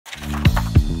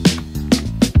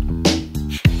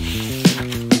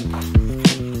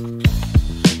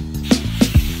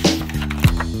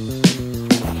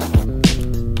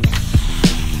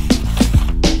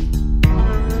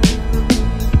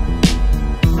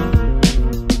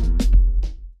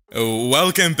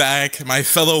Welcome back, my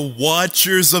fellow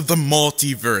watchers of the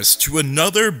multiverse, to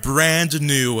another brand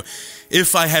new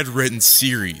If I Had Written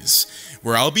series,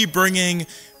 where I'll be bringing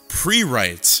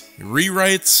pre-writes,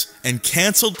 rewrites, and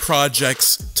cancelled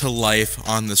projects to life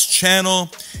on this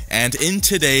channel. And in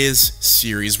today's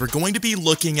series, we're going to be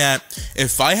looking at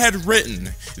if I had written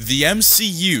the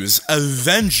MCU's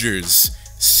Avengers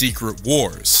Secret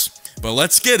Wars. But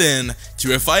let's get in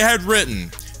to if I had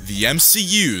written the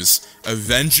MCU's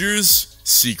Avengers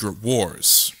Secret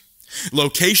Wars.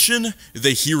 Location: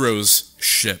 the hero's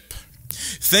ship.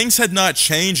 Things had not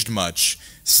changed much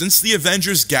since the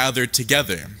Avengers gathered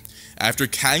together after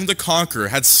Kang the Conqueror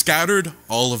had scattered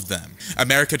all of them.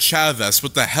 America Chavez,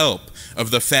 with the help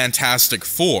of the Fantastic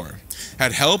Four,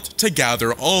 had helped to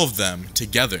gather all of them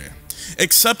together,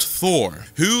 except Thor,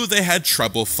 who they had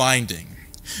trouble finding.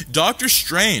 Doctor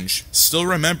Strange still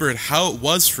remembered how it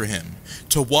was for him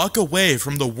to walk away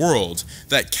from the world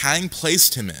that Kang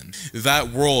placed him in,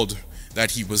 that world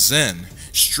that he was in.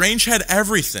 Strange had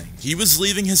everything. He was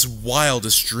leaving his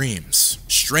wildest dreams.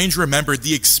 Strange remembered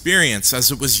the experience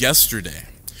as it was yesterday.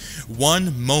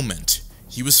 One moment,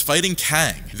 he was fighting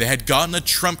Kang. They had gotten a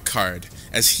trump card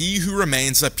as He Who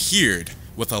Remains appeared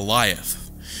with Goliath.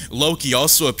 Loki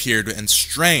also appeared, and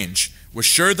Strange was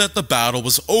sure that the battle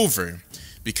was over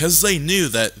because they knew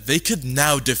that they could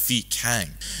now defeat Kang.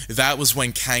 That was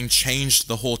when Kang changed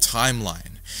the whole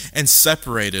timeline and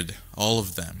separated all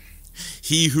of them.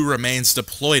 He Who Remains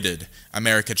deployed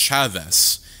America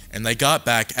Chavez, and they got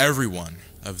back every one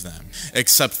of them,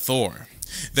 except Thor.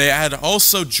 They had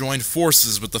also joined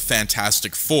forces with the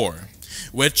Fantastic Four,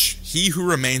 which He Who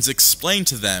Remains explained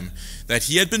to them that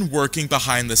he had been working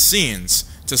behind the scenes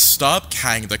to stop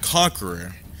Kang the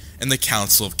Conqueror and the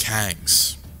Council of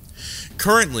Kangs.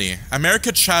 Currently,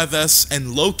 America Chavez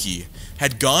and Loki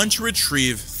had gone to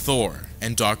retrieve Thor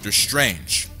and Doctor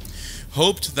Strange,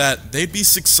 hoped that they'd be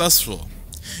successful.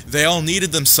 They all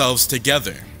needed themselves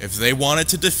together. If they wanted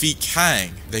to defeat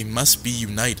Kang, they must be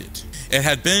united. It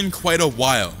had been quite a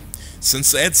while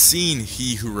since they had seen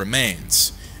He Who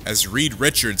Remains, as Reed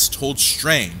Richards told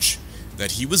Strange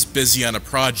that he was busy on a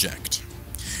project.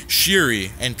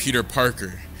 Shuri and Peter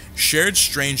Parker shared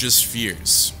Strange's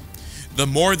fears. The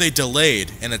more they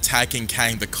delayed in attacking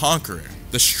Kang the Conqueror,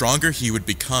 the stronger he would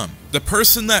become. The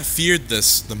person that feared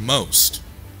this the most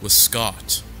was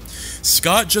Scott.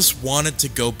 Scott just wanted to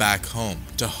go back home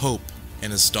to Hope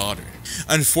and his daughter.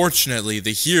 Unfortunately,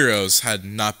 the heroes had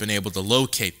not been able to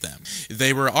locate them.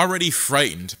 They were already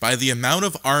frightened by the amount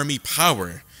of army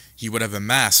power he would have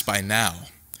amassed by now.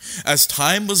 As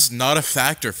time was not a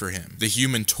factor for him, the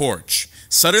Human Torch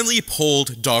suddenly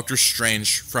pulled Doctor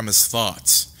Strange from his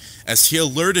thoughts, as he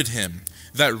alerted him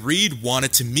that Reed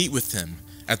wanted to meet with him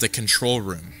at the control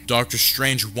room. Doctor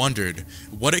Strange wondered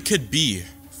what it could be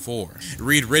for.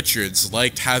 Reed Richards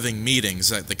liked having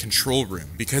meetings at the control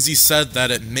room because he said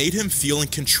that it made him feel in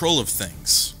control of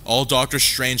things. All Doctor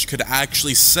Strange could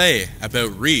actually say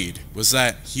about Reed was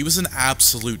that he was an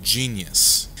absolute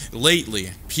genius.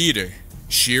 Lately, Peter,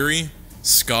 Shuri,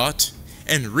 Scott,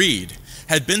 and Reed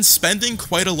had been spending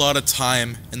quite a lot of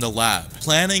time in the lab,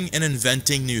 planning and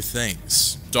inventing new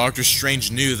things. Doctor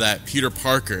Strange knew that Peter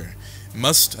Parker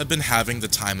must have been having the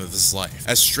time of his life.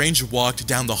 As Strange walked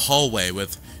down the hallway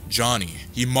with Johnny,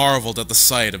 he marveled at the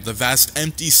sight of the vast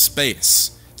empty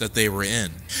space that they were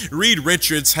in. Reed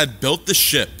Richards had built the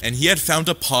ship, and he had found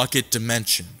a pocket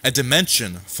dimension, a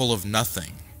dimension full of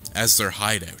nothing, as their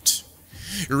hideout.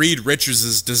 Reed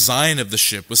Richards' design of the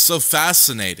ship was so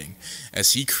fascinating,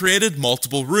 as he created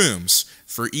multiple rooms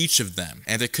for each of them,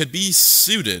 and it could be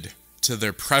suited to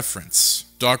their preference.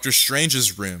 Doctor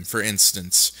Strange's room, for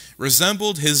instance,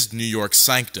 resembled his New York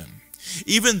sanctum.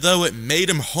 Even though it made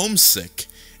him homesick,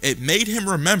 it made him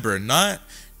remember not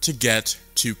to get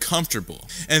too comfortable,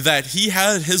 and that he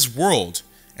had his world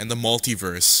and the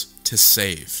multiverse to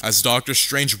save. As Doctor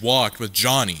Strange walked with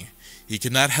Johnny, he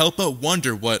could not help but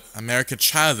wonder what America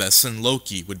Chavez and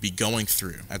Loki would be going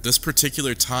through at this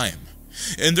particular time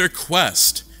in their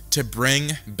quest to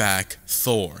bring back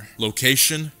Thor.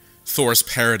 Location: Thor's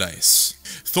paradise.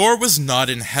 Thor was not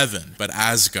in heaven, but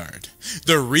Asgard,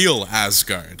 the real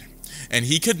Asgard, and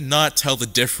he could not tell the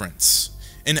difference.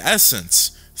 In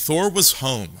essence, Thor was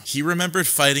home. He remembered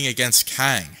fighting against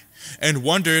Kang and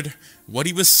wondered what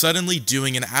he was suddenly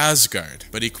doing in Asgard,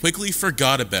 but he quickly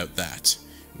forgot about that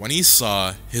when he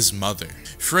saw his mother.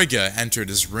 Frigga entered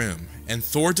his room, and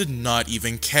Thor did not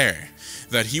even care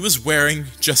that he was wearing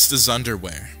just his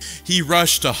underwear. He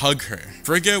rushed to hug her.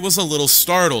 Frigga was a little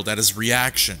startled at his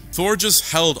reaction. Thor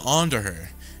just held onto her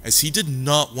as he did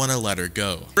not want to let her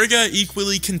go. Frigga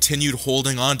equally continued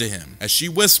holding on to him as she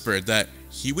whispered that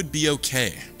he would be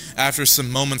okay. After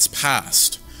some moments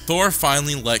passed, Thor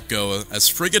finally let go as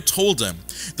Frigga told him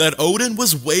that Odin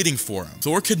was waiting for him.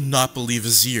 Thor could not believe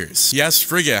his ears. He asked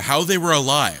Frigga how they were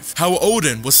alive, how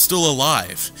Odin was still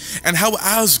alive, and how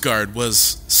Asgard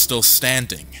was still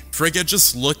standing. Frigga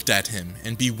just looked at him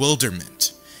in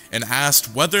bewilderment and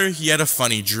asked whether he had a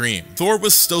funny dream. Thor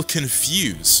was still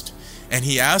confused, and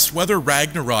he asked whether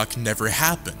Ragnarok never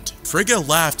happened. Frigga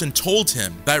laughed and told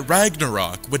him that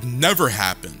Ragnarok would never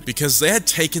happen because they had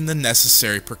taken the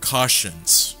necessary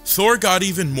precautions. Thor got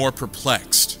even more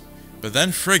perplexed, but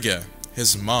then Frigga,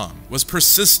 his mom, was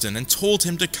persistent and told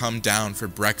him to come down for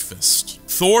breakfast.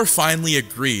 Thor finally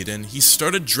agreed, and he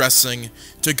started dressing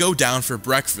to go down for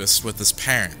breakfast with his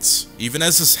parents. Even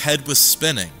as his head was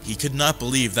spinning, he could not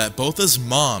believe that both his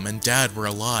mom and dad were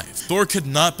alive. Thor could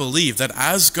not believe that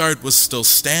Asgard was still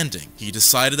standing. He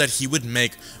decided that he would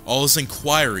make all his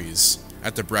inquiries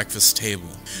at the breakfast table.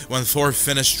 When Thor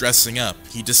finished dressing up,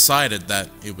 he decided that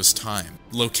it was time.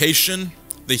 Location: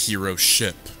 the hero's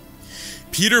ship.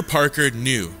 Peter Parker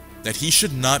knew that he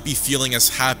should not be feeling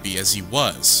as happy as he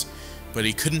was, but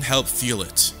he couldn't help feel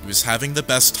it. He was having the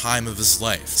best time of his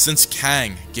life, since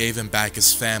Kang gave him back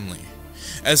his family.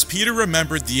 As Peter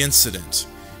remembered the incident,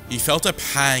 he felt a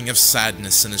pang of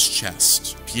sadness in his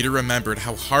chest. Peter remembered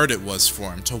how hard it was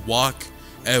for him to walk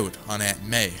out on Aunt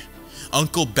May,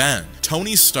 Uncle Ben,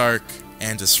 Tony Stark,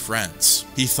 and his friends.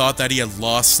 He thought that he had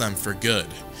lost them for good,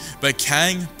 but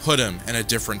Kang put him in a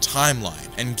different timeline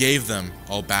and gave them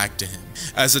all back to him.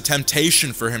 As a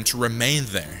temptation for him to remain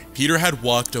there, Peter had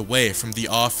walked away from the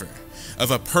offer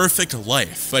of a perfect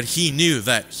life, but he knew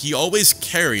that he always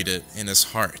carried it in his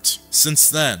heart. Since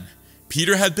then,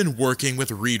 Peter had been working with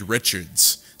Reed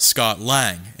Richards, Scott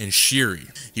Lang, and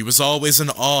Shiri. He was always in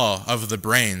awe of the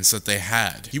brains that they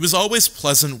had. He was always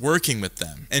pleasant working with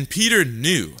them, and Peter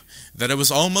knew that it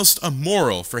was almost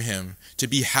immoral for him to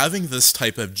be having this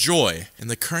type of joy in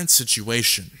the current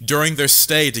situation. During their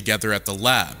stay together at the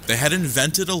lab, they had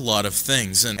invented a lot of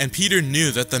things, and Peter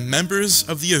knew that the members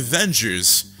of the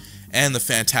Avengers and the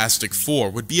Fantastic Four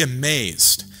would be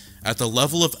amazed at the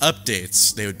level of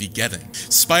updates they would be getting.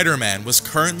 Spider-Man was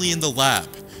currently in the lab,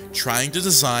 trying to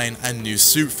design a new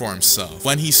suit for himself,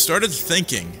 when he started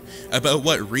thinking about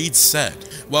what Reed said.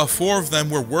 While four of them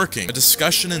were working, a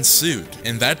discussion ensued.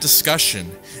 In that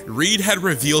discussion, Reed had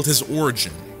revealed his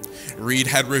origin. Reed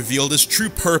had revealed his true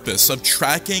purpose of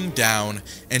tracking down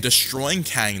and destroying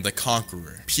Kang the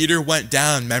Conqueror. Peter went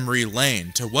down memory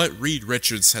lane to what Reed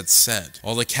Richards had said.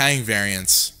 All the Kang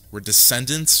variants were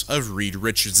descendants of Reed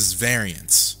Richards'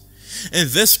 variants. In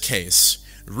this case,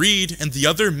 Reed and the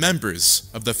other members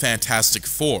of the Fantastic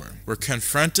Four were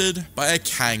confronted by a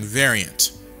Kang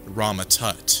variant, Rama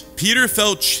Tut. Peter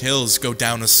felt chills go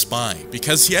down his spine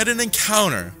because he had an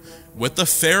encounter with the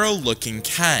pharaoh-looking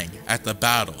Kang at the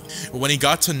battle. When he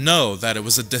got to know that it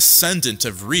was a descendant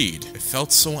of Reed, it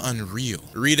felt so unreal.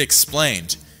 Reed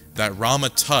explained that Rama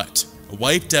Tut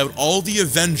wiped out all the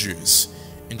Avengers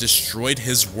and destroyed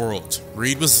his world.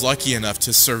 Reed was lucky enough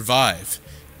to survive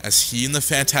as he and the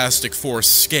Fantastic Four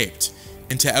escaped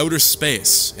into outer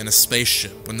space in a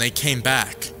spaceship. When they came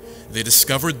back, they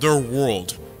discovered their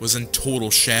world was in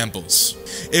total shambles.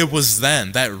 It was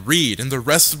then that Reed and the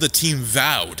rest of the team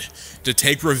vowed to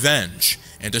take revenge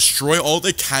and destroy all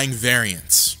the Kang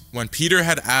variants. When Peter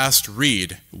had asked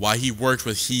Reed why he worked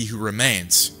with He Who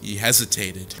Remains, he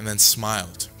hesitated and then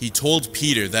smiled. He told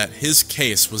Peter that his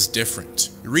case was different.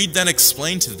 Reed then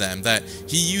explained to them that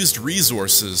he used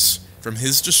resources from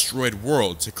his destroyed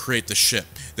world to create the ship.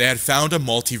 They had found a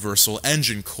multiversal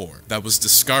engine core that was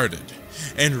discarded,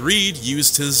 and Reed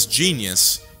used his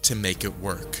genius to make it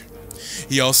work.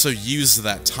 He also used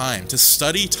that time to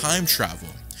study time travel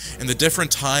and the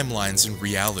different timelines and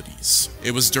realities.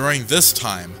 It was during this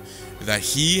time that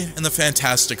he and the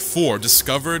Fantastic Four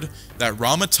discovered that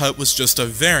Rama Tut was just a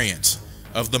variant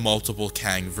of the multiple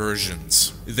Kang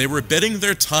versions. They were biding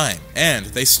their time, and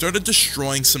they started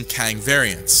destroying some Kang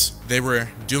variants. They were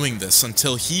doing this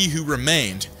until He Who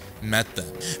Remained met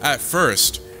them. At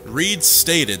first, Reed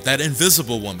stated that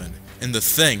Invisible Woman and the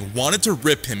Thing wanted to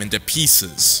rip him into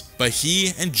pieces, but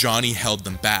he and Johnny held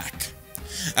them back.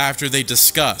 After they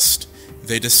discussed,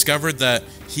 they discovered that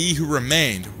He Who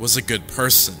Remained was a good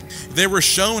person. They were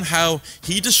shown how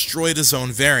he destroyed his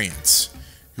own variants,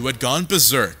 who had gone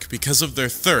berserk because of their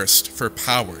thirst for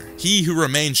power. He Who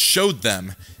Remained showed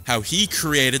them how he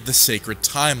created the sacred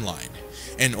timeline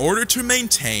in order to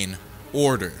maintain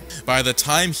order. By the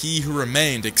time He Who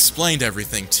Remained explained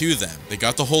everything to them, they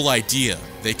got the whole idea.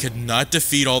 They could not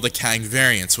defeat all the Kang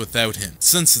variants without him.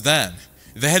 Since then,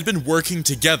 They had been working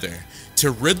together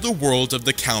to rid the world of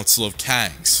the Council of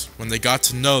Kangs. When they got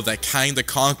to know that Kang the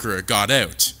Conqueror got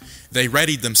out, they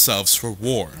readied themselves for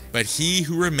war, but he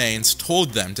who remains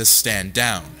told them to stand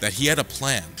down, that he had a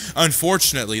plan.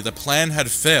 Unfortunately, the plan had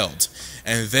failed,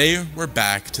 and they were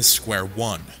back to square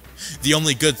one. The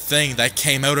only good thing that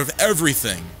came out of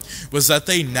everything was that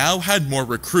they now had more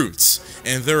recruits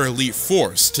in their elite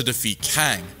force to defeat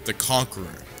Kang the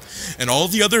Conqueror, and all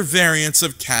the other variants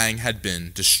of Kang had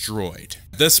been destroyed.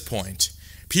 At this point,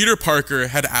 Peter Parker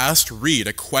had asked Reed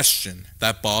a question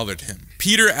that bothered him.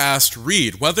 Peter asked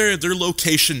Reed whether their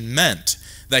location meant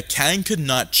that Kang could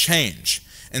not change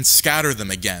and scatter them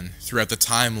again throughout the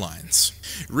timelines.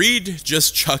 Reed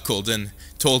just chuckled and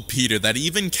told Peter that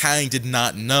even Kang did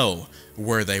not know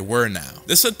where they were now.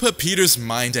 This had put Peter's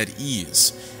mind at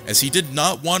ease, as he did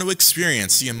not want to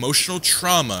experience the emotional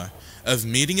trauma of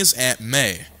meeting his Aunt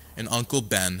May and Uncle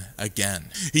Ben again.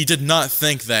 He did not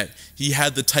think that he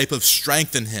had the type of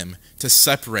strength in him to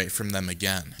separate from them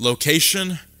again.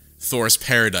 Location: Thor's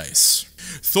paradise.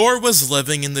 Thor was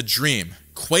living in the dream,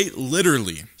 quite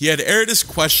literally. He had aired his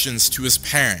questions to his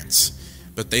parents,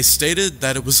 but they stated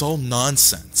that it was all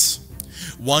nonsense.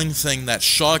 One thing that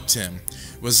shocked him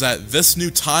was that this new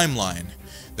timeline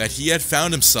that he had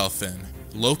found himself in,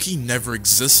 Loki never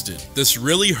existed. This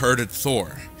really hurted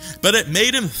Thor, but it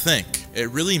made him think. It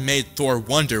really made Thor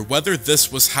wonder whether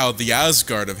this was how the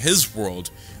Asgard of his world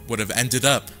would have ended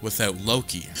up without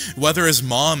Loki, whether his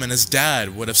mom and his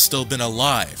dad would have still been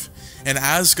alive, and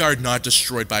Asgard not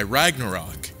destroyed by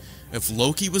Ragnarok if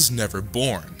Loki was never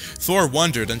born. Thor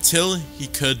wondered until he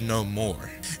could no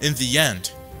more. In the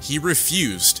end, he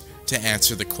refused to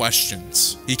answer the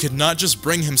questions. He could not just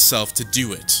bring himself to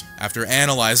do it. After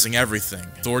analyzing everything,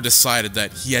 Thor decided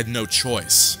that he had no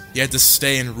choice. He had to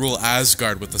stay and rule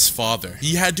Asgard with his father.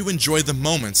 He had to enjoy the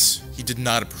moments he did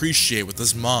not appreciate with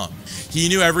his mom. He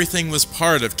knew everything was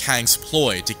part of Kang's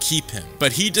ploy to keep him,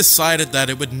 but he decided that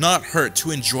it would not hurt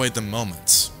to enjoy the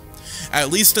moments.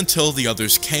 At least until the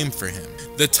others came for him.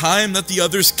 The time that the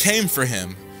others came for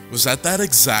him was at that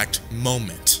exact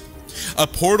moment. A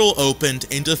portal opened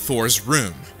into Thor's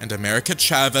room, and America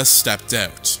Chavez stepped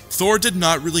out. Thor did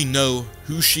not really know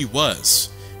who she was,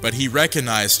 but he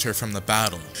recognized her from the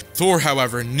battle. Thor,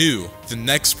 however, knew the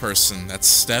next person that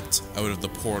stepped out of the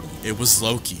portal. It was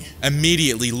Loki.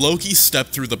 Immediately, Loki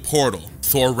stepped through the portal.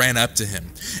 Thor ran up to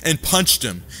him and punched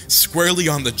him squarely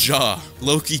on the jaw.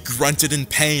 Loki grunted in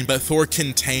pain, but Thor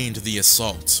contained the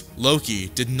assault. Loki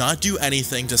did not do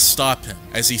anything to stop him,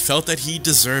 as he felt that he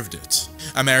deserved it.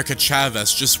 America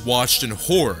Chavez just watched in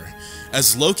horror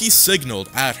as Loki signaled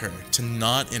at her to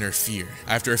not interfere.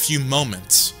 After a few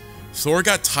moments, Thor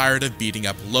got tired of beating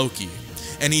up Loki,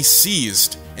 and he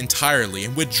ceased entirely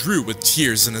and withdrew with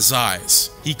tears in his eyes.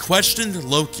 He questioned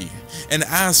Loki and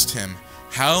asked him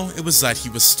how it was that he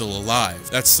was still alive.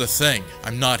 "That's the thing,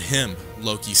 I'm not him,"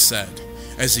 Loki said,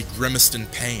 as he grimaced in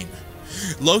pain.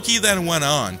 Loki then went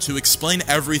on to explain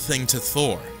everything to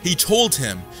Thor. He told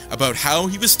him about how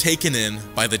he was taken in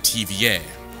by the TVA,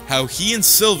 how he and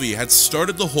Sylvie had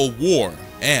started the whole war,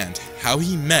 and how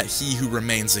he met He Who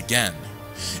Remains again.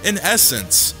 In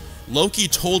essence, Loki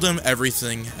told him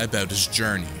everything about his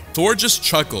journey. Thor just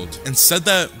chuckled and said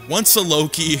that once a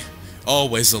Loki,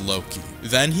 always a Loki.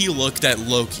 Then he looked at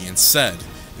Loki and said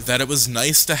that it was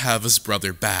nice to have his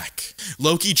brother back.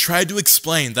 Loki tried to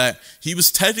explain that he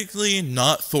was technically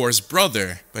not Thor's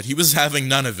brother, but he was having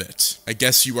none of it. "I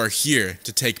guess you are here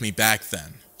to take me back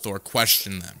then," Thor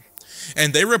questioned them.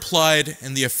 And they replied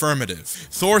in the affirmative.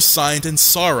 Thor signed in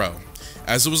sorrow,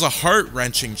 as it was a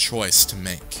heart-wrenching choice to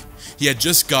make. He had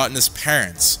just gotten his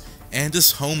parents and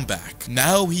his home back.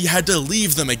 Now he had to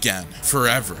leave them again,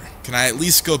 forever. "Can I at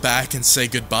least go back and say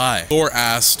goodbye?" Thor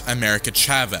asked America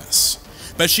Chavez,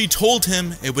 but she told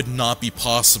him it would not be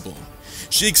possible.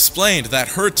 She explained that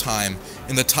her time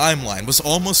in the timeline was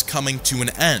almost coming to an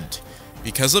end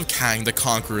because of Kang the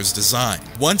Conqueror's design.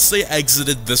 Once they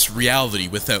exited this reality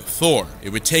without Thor, it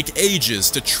would take ages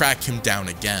to track him down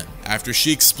again. After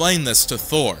she explained this to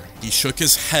Thor, he shook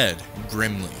his head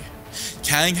grimly.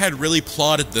 Kang had really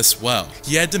plotted this well.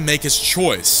 He had to make his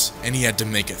choice, and he had to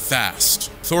make it fast.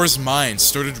 Thor's mind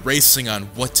started racing on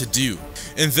what to do.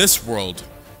 In this world,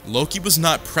 Loki was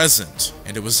not present,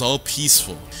 and it was all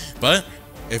peaceful. But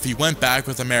if he went back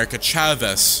with America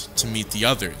Chavez to meet the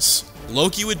others,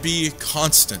 Loki would be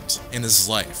constant in his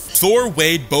life. Thor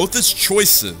weighed both his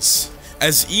choices,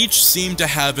 as each seemed to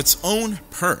have its own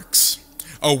perks.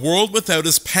 A world without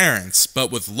his parents,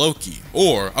 but with Loki,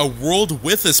 or a world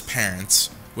with his parents,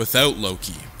 without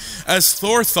Loki. As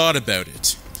Thor thought about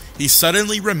it, he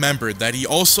suddenly remembered that he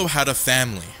also had a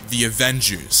family, the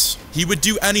Avengers. he would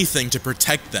do anything to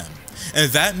protect them,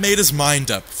 and that made his mind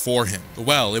up for him.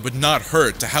 Well, it would not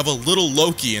hurt to have a little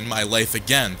Loki in my life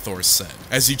again, Thor said,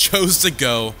 as he chose to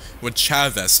go with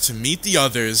Chavez to meet the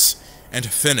others and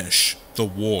finish the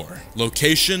war.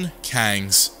 Location: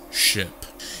 Kang's ship.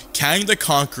 Kang the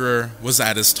Conqueror was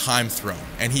at his time throne,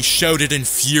 and he shouted in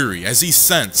fury as he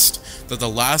sensed that the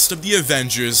last of the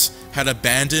Avengers had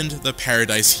abandoned the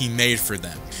paradise he made for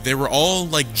them. They were all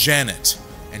like Janet,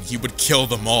 and he would kill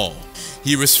them all.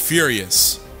 He was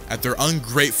furious at their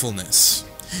ungratefulness.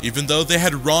 Even though they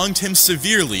had wronged him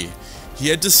severely, he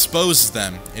had disposed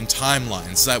them in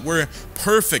timelines that were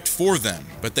perfect for them,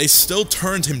 but they still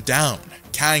turned him down.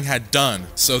 Kang had done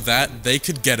so that they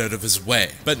could get out of his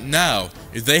way. But now,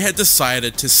 they had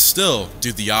decided to still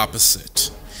do the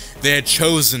opposite. They had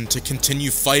chosen to continue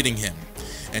fighting him,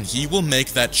 and he will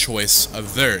make that choice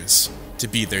of theirs to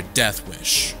be their death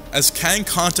wish. As Kang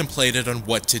contemplated on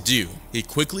what to do, he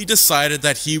quickly decided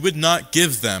that he would not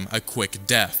give them a quick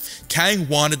death. Kang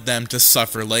wanted them to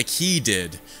suffer like he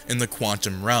did in the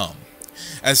quantum realm.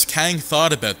 As Kang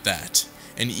thought about that,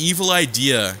 an evil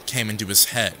idea came into his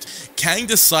head. Kang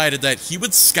decided that he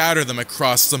would scatter them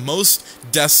across the most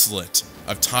desolate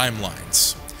of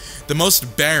timelines, the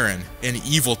most barren and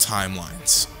evil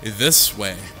timelines. This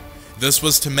way, this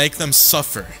was to make them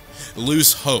suffer,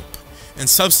 lose hope, and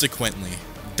subsequently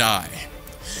die.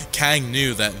 Kang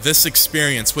knew that this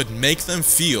experience would make them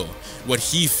feel what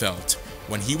he felt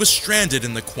when he was stranded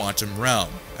in the quantum realm.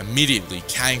 Immediately,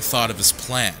 Kang thought of his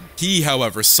plan. He,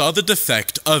 however, saw the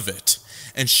defect of it,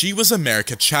 and she was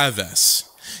America Chavez.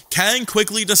 Kang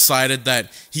quickly decided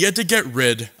that he had to get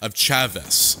rid of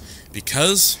Chavez,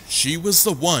 because she was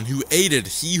the one who aided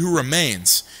He Who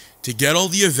Remains to get all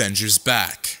the Avengers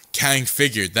back. Kang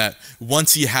figured that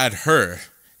once he had her,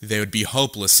 they would be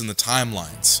hopeless in the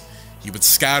timelines. He would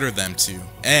scatter them too,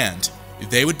 and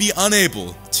they would be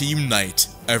unable to unite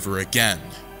ever again.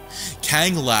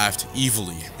 Kang laughed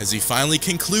evilly as he finally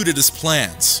concluded his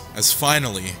plans, as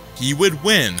finally he would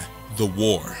win the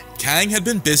war. Kang had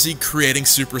been busy creating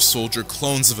super soldier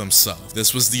clones of himself.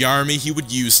 This was the army he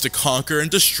would use to conquer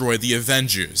and destroy the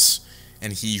Avengers,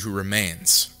 and He Who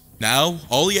Remains. Now,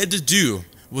 all he had to do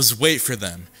was wait for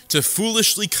them to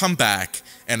foolishly come back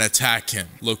and attack him.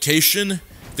 Location: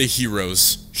 the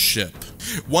hero's ship.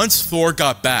 Once Thor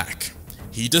got back,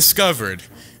 he discovered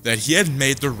that he had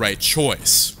made the right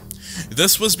choice.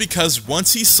 This was because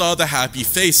once he saw the happy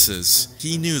faces,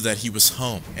 he knew that he was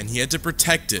home, and he had to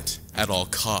protect it at all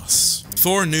costs.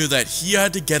 Thor knew that he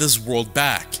had to get his world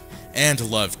back,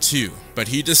 and love too, but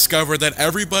he discovered that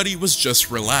everybody was just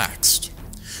relaxed.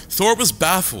 Thor was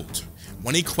baffled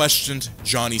when he questioned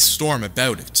Johnny Storm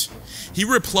about it. He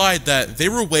replied that they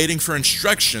were waiting for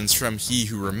instructions from He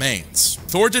Who Remains.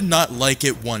 Thor did not like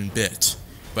it one bit,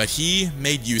 but he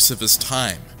made use of his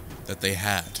time that they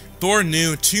had. Thor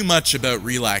knew too much about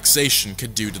relaxation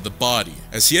could do to the body,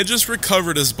 as he had just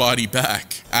recovered his body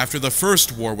back. After the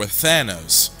first war with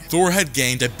Thanos, Thor had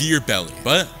gained a beer belly,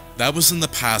 but that was in the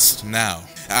past now.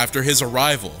 After his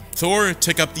arrival, Thor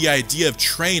took up the idea of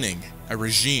training a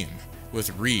regime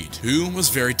with Reed, who was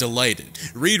very delighted.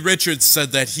 Reed Richards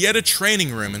said that he had a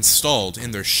training room installed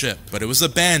in their ship, but it was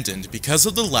abandoned because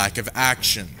of the lack of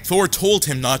action. Thor told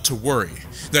him not to worry,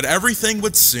 that everything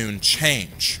would soon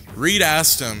change. Reed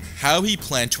asked him how he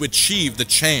planned to achieve the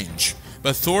change,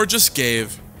 but Thor just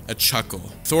gave a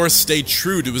chuckle. Thor stayed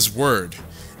true to his word,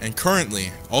 and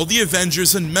currently, all the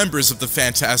Avengers and members of the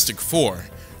Fantastic Four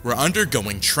were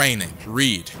undergoing training.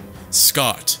 Reed,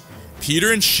 Scott,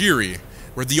 Peter, and Shuri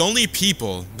were the only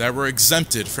people that were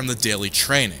exempted from the daily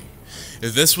training.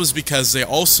 This was because they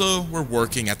also were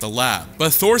working at the lab,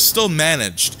 but Thor still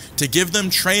managed to give them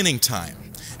training time,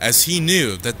 as he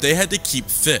knew that they had to keep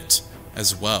fit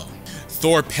as well.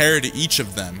 Thor paired each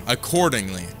of them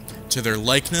accordingly to their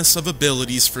likeness of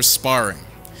abilities for sparring.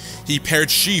 He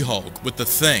paired She-Hulk with the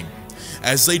Thing,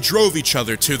 as they drove each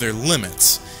other to their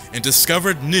limits and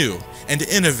discovered new and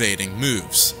innovating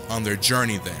moves on their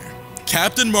journey there.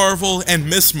 Captain Marvel and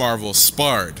Miss Marvel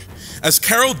sparred, as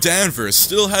Carol Danvers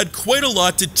still had quite a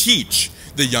lot to teach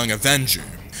the young Avenger.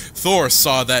 Thor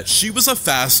saw that she was a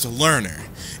fast learner,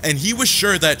 and he was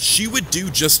sure that she would do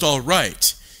just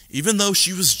alright, even though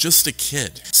she was just a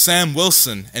kid. Sam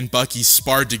Wilson and Bucky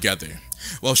sparred together,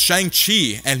 while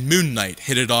Shang-Chi and Moon Knight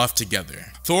hit it off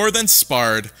together. Thor then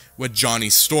sparred with Johnny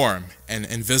Storm and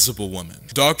Invisible Woman.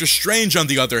 Doctor Strange, on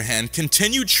the other hand,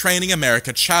 continued training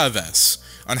America Chavez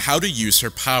on how to use her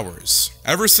powers.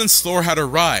 Ever since Thor had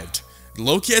arrived,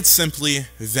 Loki had simply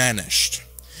vanished.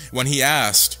 When he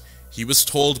asked, he was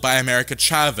told by America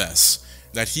Chavez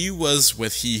that he was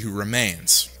with He Who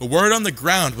Remains. The word on the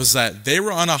ground was that they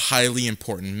were on a highly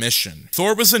important mission.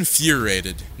 Thor was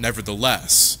infuriated,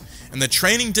 nevertheless, and the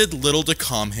training did little to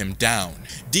calm him down.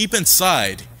 Deep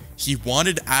inside, he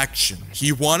wanted action.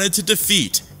 He wanted to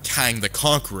defeat Kang the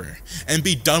Conqueror and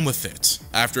be done with it.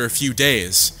 After a few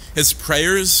days, his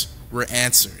prayers were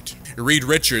answered. Reed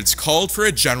Richards called for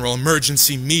a general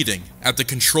emergency meeting at the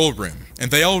control room,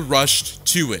 and they all rushed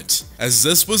to it, as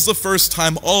this was the first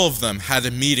time all of them had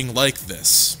a meeting like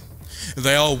this.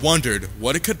 They all wondered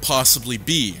what it could possibly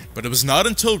be, but it was not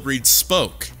until Reed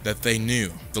spoke that they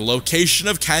knew. The location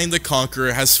of Kang the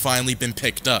Conqueror has finally been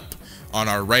picked up on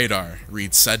our radar,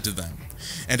 Reed said to them,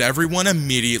 and everyone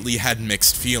immediately had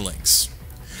mixed feelings.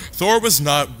 Thor was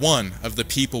not one of the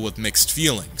people with mixed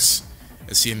feelings,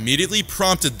 as he immediately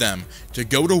prompted them to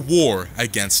go to war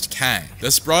against Kang.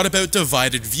 This brought about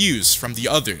divided views from the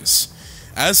others,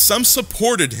 as some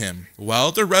supported him,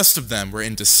 while the rest of them were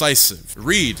indecisive.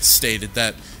 Reed stated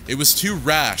that it was too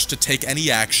rash to take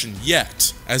any action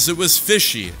yet, as it was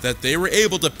fishy that they were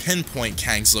able to pinpoint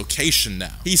Kang's location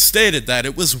now. He stated that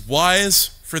it was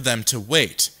wise for them to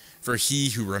wait for He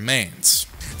Who Remains.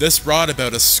 This brought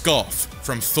about a scoff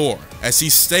from Thor, as he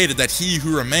stated that He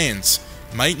Who Remains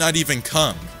might not even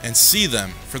come and see them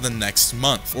for the next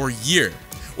month, or year,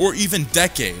 or even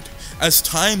decade, as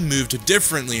time moved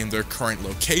differently in their current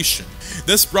location.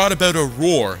 This brought about a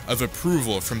roar of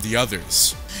approval from the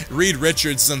others. Reed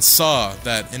Richards then saw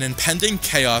that an impending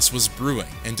chaos was brewing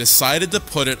and decided to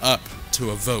put it up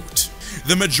to a vote.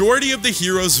 The majority of the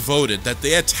heroes voted that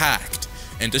they attacked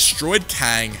and destroyed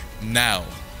Kang now,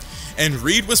 and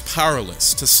Reed was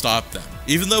powerless to stop them,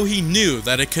 even though he knew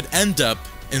that it could end up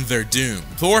in their doom.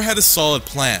 Thor had a solid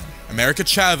plan. America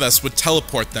Chavez would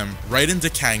teleport them right into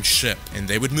Kang's ship, and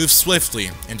they would move swiftly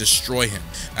and destroy him.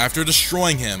 After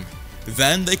destroying him,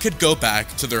 then they could go back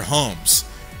to their homes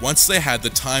once they had the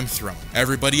time throne.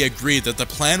 Everybody agreed that the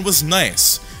plan was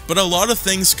nice, but a lot of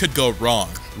things could go wrong.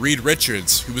 Reed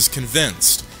Richards, who was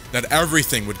convinced that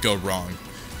everything would go wrong,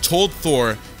 told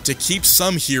Thor to keep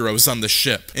some heroes on the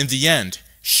ship. In the end,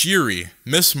 Shuri,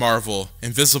 Miss Marvel,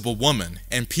 Invisible Woman,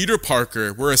 and Peter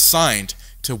Parker were assigned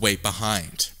to wait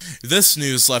behind. This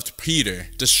news left Peter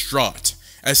distraught,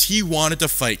 as he wanted to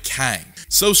fight Kang.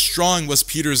 So strong was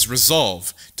Peter's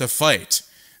resolve to fight,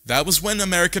 that was when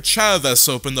America Chavez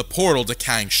opened the portal to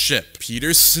Kang's ship.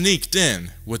 Peter sneaked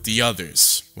in with the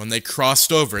others. When they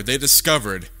crossed over, they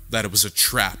discovered that it was a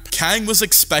trap. Kang was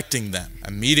expecting them.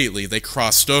 Immediately, they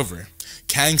crossed over.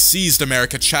 Kang seized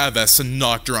America Chavez and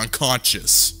knocked her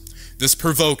unconscious. This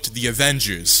provoked the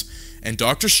Avengers, and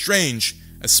Doctor Strange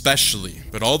especially,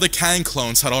 but all the Kang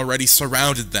clones had already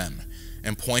surrounded them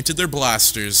and pointed their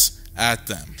blasters at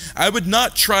them. I would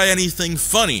not try anything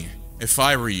funny if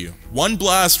I were you. One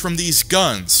blast from these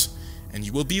guns, and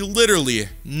you will be literally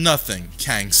nothing,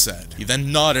 Kang said. He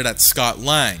then nodded at Scott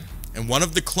Lang, and one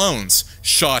of the clones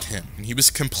shot him, and he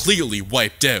was completely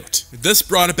wiped out. This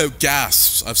brought about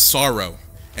gasps of sorrow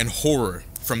and horror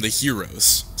from the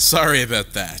heroes. Sorry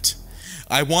about that.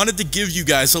 I wanted to give you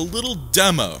guys a little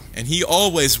demo, and he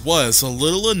always was a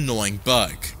little annoying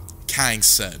bug, Kang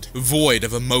said, void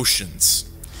of emotions.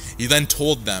 He then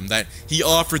told them that he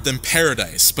offered them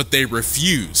paradise, but they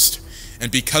refused, and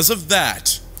because of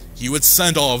that, he would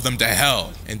send all of them to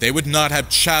hell, and they would not have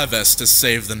Chavez to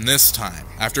save them this time.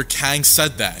 After Kang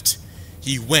said that,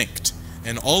 he winked,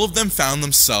 and all of them found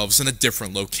themselves in a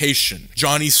different location.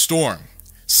 Johnny Storm,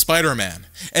 Spider-Man,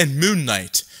 and Moon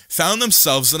Knight found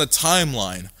themselves in a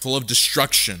timeline full of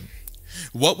destruction.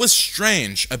 What was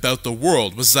strange about the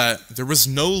world was that there was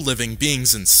no living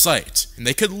beings in sight, and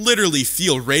they could literally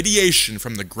feel radiation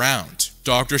from the ground.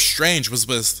 Doctor Strange was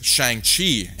with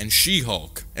Shang-Chi and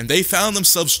She-Hulk, and they found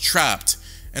themselves trapped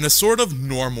in a sort of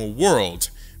normal world,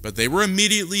 but they were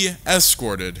immediately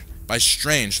escorted by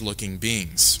strange-looking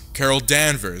beings. Carol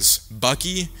Danvers,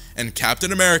 Bucky, and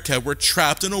Captain America were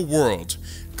trapped in a world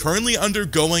currently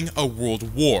undergoing a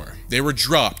world war. They were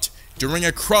dropped during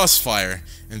a crossfire,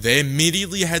 and they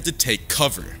immediately had to take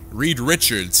cover. Reed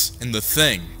Richards and the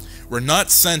Thing were not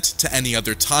sent to any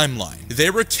other timeline. They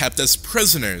were kept as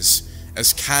prisoners,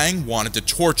 as Kang wanted to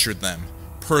torture them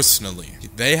personally.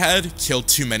 They had killed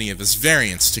too many of his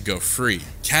variants to go free.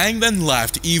 Kang then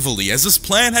laughed evilly as his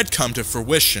plan had come to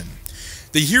fruition.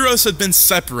 The heroes had been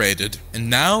separated, and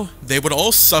now they would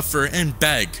all suffer and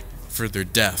beg for their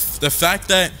death. The fact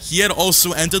that he had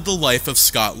also ended the life of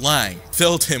Scott Lang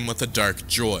filled him with a dark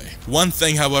joy. One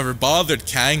thing, however, bothered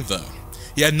Kang though.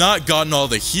 He had not gotten all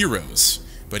the heroes,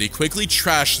 but he quickly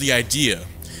trashed the idea,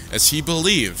 as he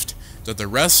believed that the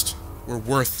rest were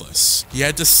worthless. He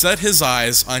had to set his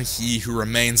eyes on He Who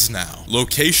Remains now.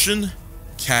 Location?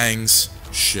 Kang's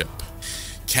ship.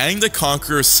 Kang the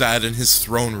Conqueror sat in his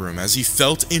throne room as he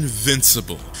felt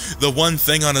invincible. The one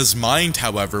thing on his mind,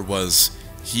 however, was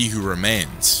he who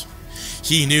remains.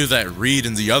 He knew that Reed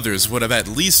and the others would have at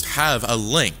least have a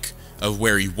link of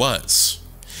where he was.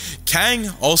 Kang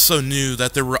also knew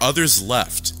that there were others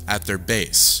left at their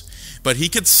base, but he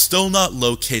could still not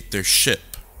locate their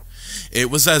ship. It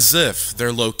was as if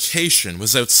their location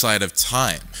was outside of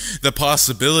time. The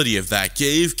possibility of that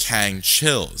gave Kang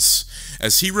chills,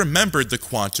 as he remembered the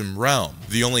quantum realm,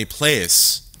 the only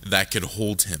place that could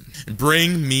hold him.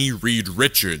 "Bring me Reed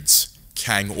Richards,"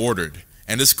 Kang ordered,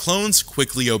 and his clones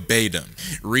quickly obeyed him.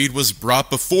 Reed was brought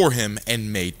before him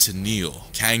and made to kneel.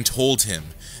 Kang told him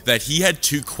that he had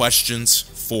 2 questions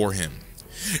for him.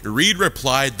 Reed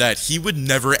replied that he would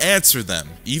never answer them,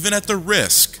 even at the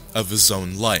risk of his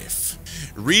own life.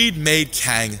 Reed made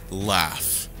Kang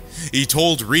laugh. He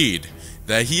told Reed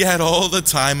that he had all the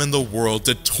time in the world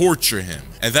to torture him,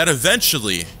 and that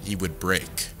eventually he would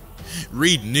break.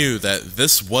 Reed knew that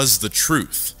this was the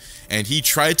truth, and he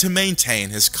tried to maintain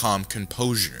his calm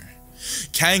composure.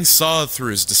 Kang saw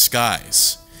through his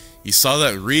disguise. He saw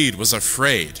that Reed was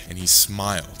afraid, and he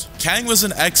smiled. Kang was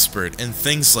an expert in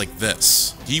things like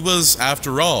this. He was,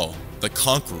 after all, the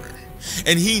Conqueror,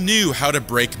 and he knew how to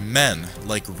break men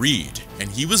like Reed,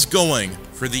 and he was going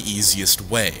for the easiest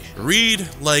way. Reed,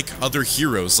 like other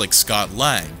heroes like Scott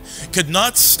Lang, could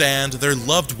not stand their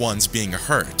loved ones being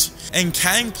hurt, and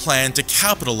Kang planned to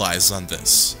capitalize on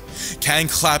this. Kang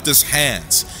clapped his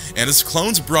hands, and his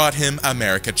clones brought him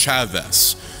America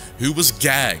Chavez, who was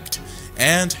gagged,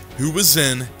 and who was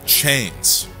in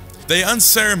chains. They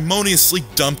unceremoniously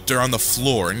dumped her on the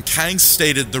floor, and Kang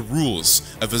stated the rules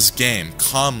of his game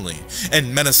calmly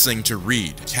and menacing to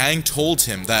Reed. Kang told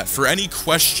him that for any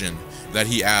question that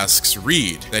he asks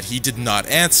Reed that he did not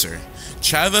answer,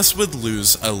 Chavez would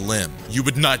lose a limb. "You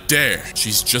would not dare.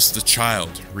 She's just a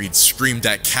child," Reed screamed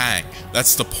at Kang.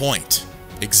 "That's the point."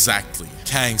 "Exactly,"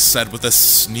 Kang said with a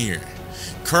sneer.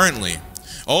 Currently,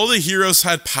 all the heroes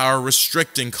had power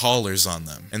restricting collars on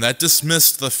them, and that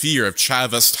dismissed the fear of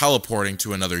Chavez teleporting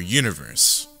to another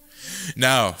universe.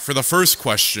 "Now, for the first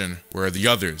question, where are the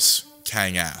others?"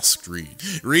 Kang asked Reed.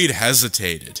 Reed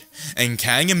hesitated, and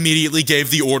Kang immediately gave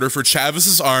the order for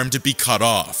Chavez's arm to be cut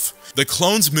off. The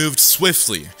clones moved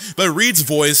swiftly, but Reed's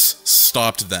voice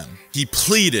stopped them. He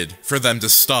pleaded for them to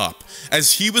stop,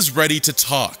 as he was ready to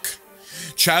talk.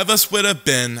 Chavez would have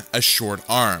been a short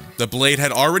arm. The blade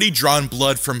had already drawn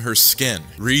blood from her skin.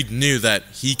 Reed knew that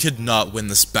he could not win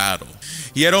this battle.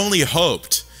 He had only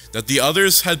hoped that the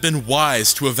others had been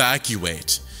wise to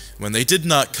evacuate when they did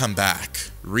not come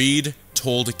back. Reed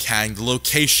told Kang the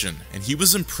location, and he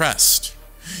was impressed.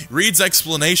 Reed's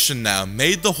explanation now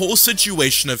made the whole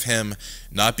situation of him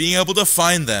not being able to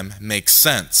find them make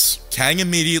sense. Kang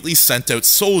immediately sent out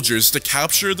soldiers to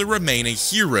capture the remaining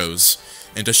heroes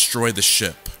and destroy the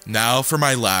ship. "Now for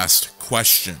my last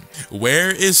question. Where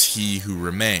is he who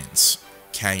remains?"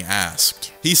 Kang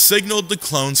asked. He signaled the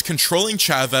clones controlling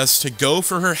Chavez to go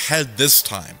for her head this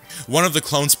time. One of the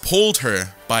clones pulled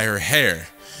her by her hair,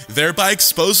 thereby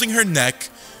exposing her neck,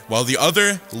 while the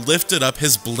other lifted up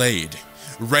his blade,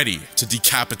 ready to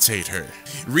decapitate her.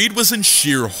 Reed was in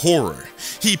sheer horror.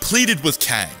 He pleaded with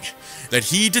Kang that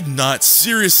he did not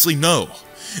seriously know,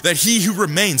 that he who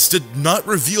remains did not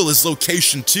reveal his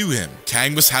location to him.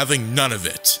 Kang was having none of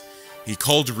it. He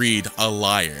called Reed a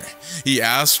liar. He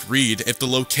asked Reed if the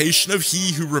location of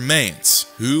he who remains,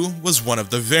 who was one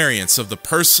of the variants of the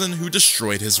person who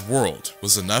destroyed his world,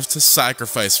 was enough to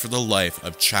sacrifice for the life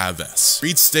of Chavez.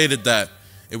 Reed stated that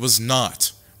it was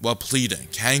not. While pleading,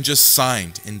 Kang just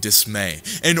signed in dismay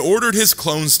and ordered his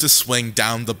clones to swing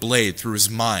down the blade through his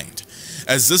mind,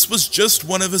 as this was just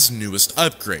one of his newest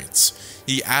upgrades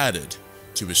he added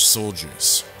to his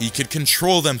soldiers. He could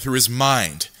control them through his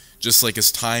mind, just like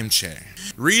his time chair.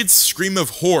 Reed's scream of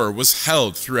horror was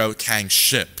held throughout Kang's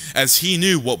ship, as he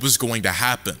knew what was going to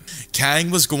happen. Kang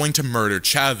was going to murder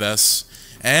Chavez,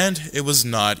 and it was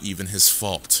not even his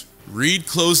fault. Reed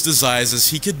closed his eyes as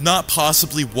he could not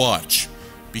possibly watch,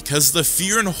 because the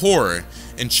fear and horror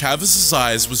in Chavez's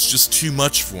eyes was just too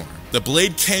much for him. The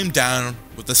blade came down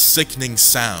with a sickening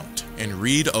sound, and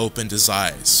Reed opened his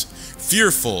eyes,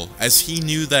 fearful as he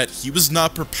knew that he was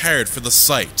not prepared for the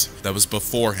sight that was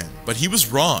before him. But he was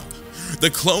wrong. The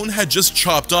clone had just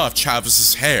chopped off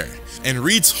Chavez's hair, and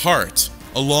Reed's heart,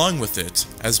 along with it,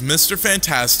 as Mr.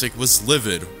 Fantastic was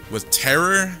livid with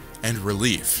terror and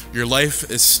relief. "Your life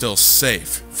is still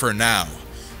safe, for now,"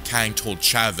 Kang told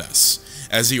Chavez,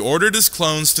 as he ordered his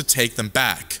clones to take them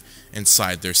back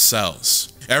inside their cells.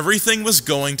 Everything was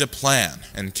going to plan,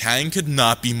 and Kang could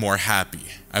not be more happy.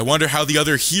 I wonder how the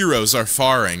other heroes are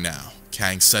faring now,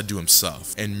 Kang said to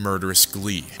himself in murderous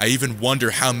glee. I even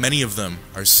wonder how many of them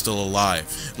are still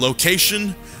alive.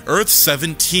 Location, Earth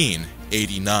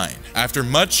 1789. After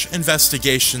much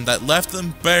investigation that left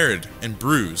them battered and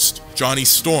bruised, Johnny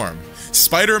Storm,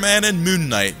 Spider-Man and Moon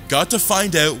Knight got to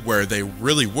find out where they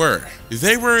really were.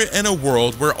 They were in a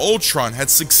world where Ultron had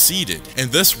succeeded.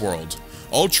 In this world,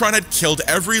 Ultron had killed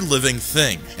every living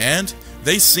thing, and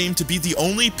they seemed to be the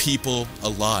only people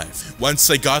alive. Once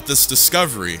they got this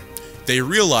discovery, they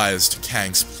realized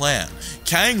Kang's plan.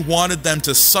 Kang wanted them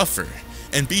to suffer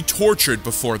and be tortured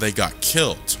before they got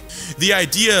killed. The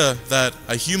idea that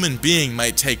a human being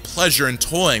might take pleasure in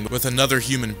toying with another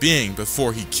human being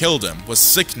before he killed him was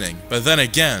sickening, but then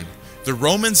again, the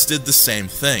Romans did the same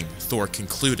thing, Thor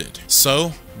concluded.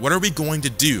 So, what are we going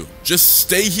to do? Just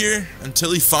stay here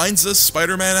until he finds us?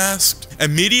 Spider-Man asked.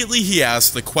 Immediately he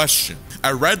asked the question.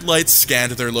 A red light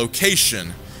scanned their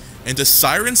location, and a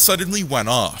siren suddenly went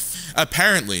off.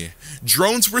 Apparently,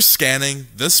 drones were scanning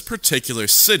this particular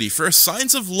city for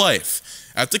signs of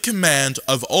life at the command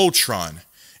of Ultron,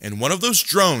 and one of those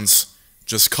drones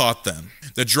just caught them.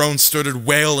 The drone started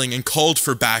wailing and called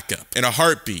for backup. In a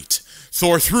heartbeat,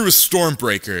 Thor threw a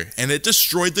Stormbreaker, and it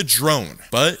destroyed the drone,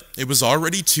 but it was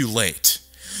already too late.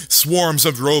 Swarms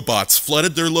of robots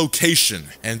flooded their location,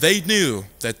 and they knew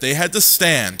that they had to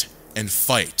stand and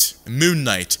fight. Moon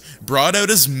Knight brought out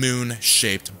his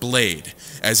moon-shaped blade.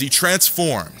 As he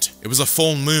transformed, it was a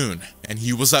full moon, and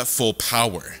he was at full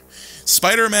power.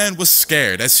 Spider-Man was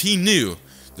scared as he knew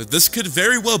that this could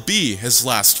very well be his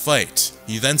last fight.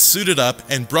 He then suited up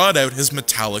and brought out his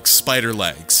metallic spider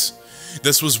legs.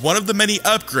 This was one of the many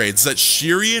upgrades that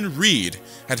Shiri and Reed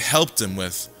had helped him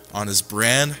with on his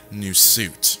brand new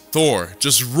suit. Thor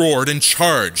just roared and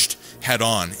charged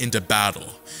head-on into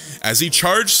battle. As he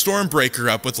charged Stormbreaker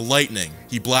up with lightning,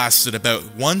 he blasted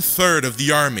about 1/3 of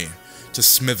the army to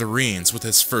smithereens with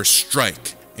his first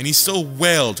strike, and he still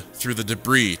wailed through the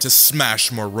debris to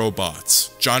smash more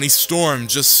robots. Johnny Storm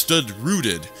just stood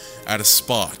rooted at a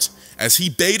spot as he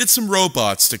baited some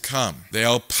robots to come. They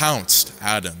all pounced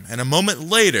at him, and a moment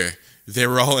later, they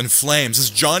were all in flames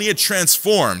as Johnny had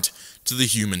transformed to the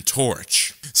Human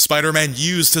Torch. Spider-Man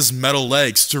used his metal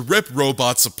legs to rip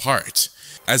robots apart,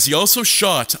 as he also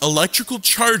shot electrical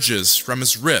charges from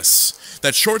his wrists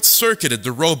that short-circuited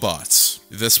the robots.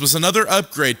 This was another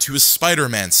upgrade to his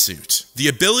Spider-Man suit, the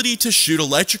ability to shoot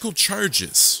electrical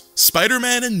charges.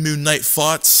 Spider-Man and Moon Knight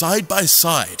fought side by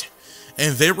side,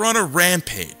 and they were on a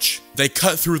rampage. They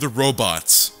cut through the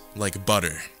robots like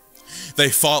butter. They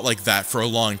fought like that for a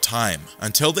long time,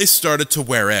 until they started to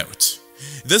wear out.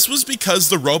 This was because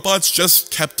the robots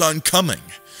just kept on coming.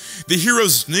 The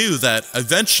heroes knew that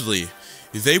eventually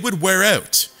they would wear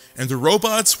out, and the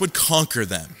robots would conquer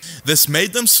them. This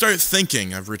made them start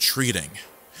thinking of retreating.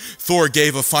 Thor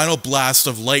gave a final blast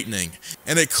of lightning,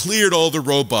 and it cleared all the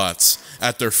robots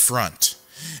at their front,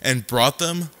 and brought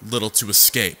them little to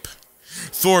escape.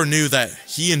 Thor knew that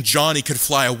he and Johnny could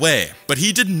fly away, but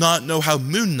he did not know how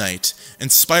Moon Knight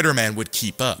and Spider-Man would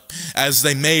keep up. As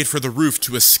they made for the roof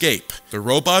to escape, the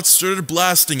robots started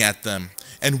blasting at them,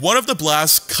 and one of the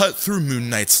blasts cut through Moon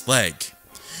Knight's leg.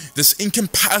 This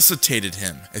incapacitated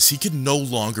him as he could no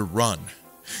longer run.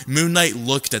 Moon Knight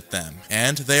looked at them,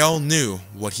 and they all knew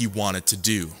what he wanted to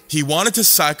do. He wanted to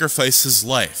sacrifice his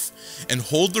life and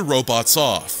hold the robots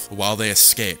off while they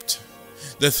escaped.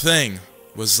 The thing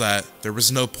was that there was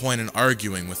no point in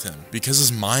arguing with him because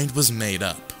his mind was made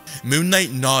up. Moon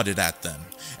Knight nodded at them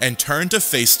and turned to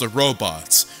face the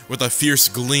robots with a fierce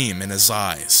gleam in his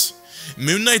eyes.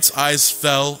 Moon Knight's eyes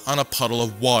fell on a puddle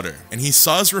of water, and he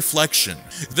saw his reflection.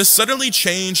 This suddenly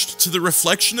changed to the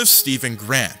reflection of Stephen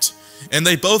Grant, and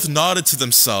they both nodded to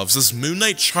themselves as Moon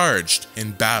Knight charged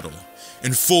in battle,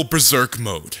 in full berserk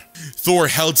mode. Thor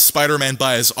held Spider-Man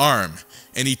by his arm,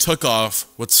 and he took off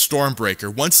with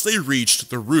Stormbreaker once they reached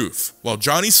the roof, while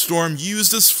Johnny Storm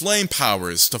used his flame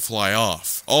powers to fly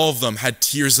off. All of them had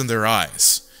tears in their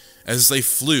eyes as they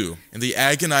flew, and the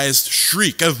agonized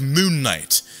shriek of Moon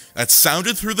Knight that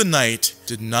sounded through the night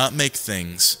did not make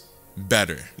things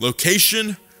better.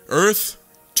 Location, Earth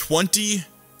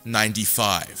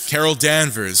 2095. Carol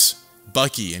Danvers,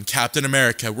 Bucky, and Captain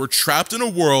America were trapped in a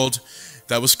world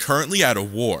that was currently at a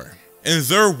war. In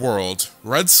their world,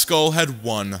 Red Skull had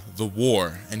won the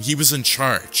war, and he was in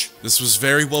charge. This was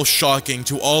very well shocking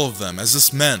to all of them, as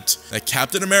this meant that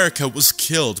Captain America was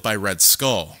killed by Red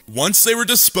Skull. Once they were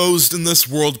disposed in this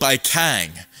world by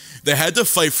Kang, they had to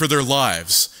fight for their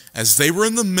lives, as they were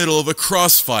in the middle of a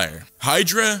crossfire.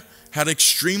 Hydra had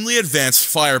extremely advanced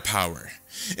firepower,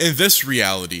 In this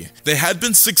reality, they had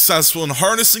been successful in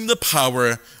harnessing the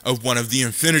power of one of the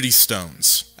Infinity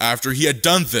Stones. After he had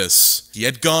done this, he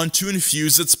had gone to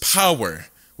infuse its power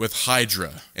with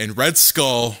Hydra, and Red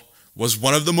Skull was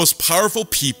one of the most powerful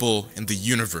people in the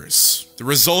universe. The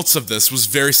results of this was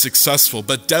very successful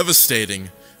but devastating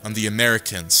on the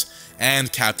Americans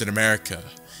and Captain America,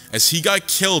 as he got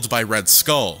killed by Red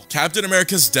Skull. Captain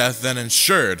America's death then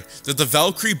ensured that the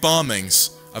Valkyrie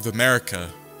bombings of America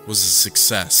was a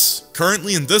success.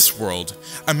 Currently in this world,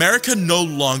 America no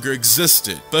longer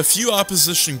existed, but few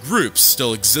opposition groups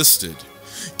still existed.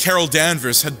 Carol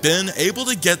Danvers had been able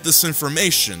to get this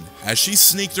information as she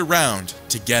sneaked around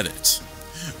to get it.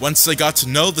 Once they got to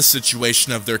know the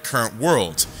situation of their current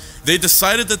world, they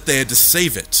decided that they had to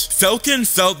save it. Falcon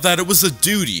felt that it was a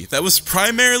duty that was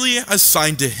primarily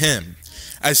assigned to him,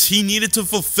 as he needed to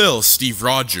fulfill Steve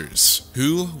Rogers,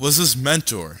 who was his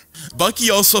mentor. Bucky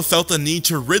also felt the need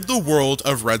to rid the world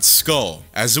of Red Skull,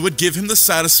 as it would give him the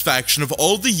satisfaction of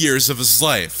all the years of his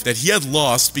life that he had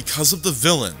lost because of the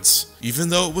villains, even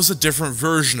though it was a different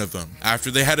version of him.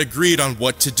 After they had agreed on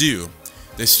what to do,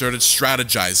 they started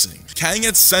strategizing. Kang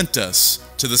had sent us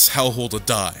to this hellhole to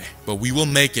die, but we will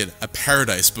make it a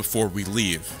paradise before we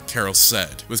leave, Carol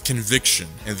said, with conviction,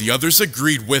 and the others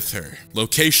agreed with her.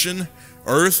 Location: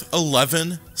 Earth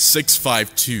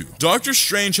 11652. Doctor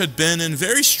Strange had been in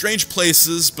very strange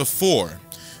places before,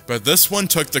 but this one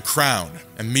took the crown.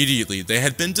 Immediately, they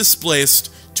had been displaced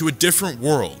to a different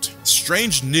world.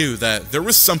 Strange knew that there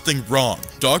was something wrong.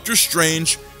 Doctor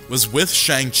Strange was with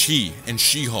Shang-Chi and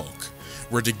She-Hulk,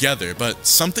 were together, but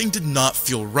something did not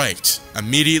feel right.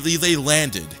 Immediately they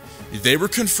landed. They were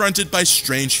confronted by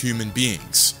strange human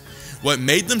beings. What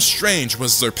made them strange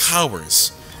was their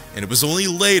powers, and it was only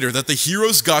later that the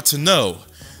heroes got to know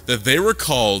that they were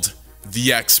called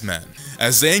the X-Men.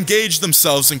 As they engaged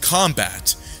themselves in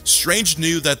combat, Strange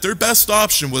knew that their best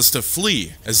option was to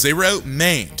flee, as they were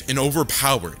outmanned and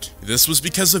overpowered. This was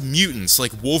because of mutants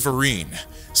like Wolverine,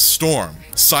 Storm,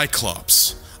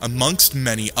 Cyclops, amongst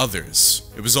many others.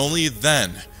 It was only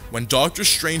then, when Doctor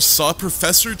Strange saw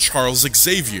Professor Charles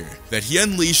Xavier, that he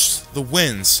unleashed the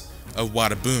winds of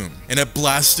Wadaboom, and it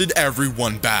blasted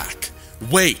everyone back.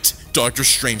 "Wait!" Doctor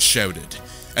Strange shouted,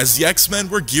 as the X-Men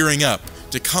were gearing up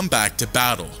to come back to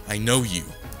battle. "I know you,"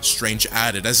 Strange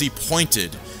added as he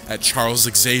pointed at Charles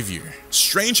Xavier.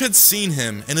 Strange had seen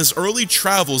him in his early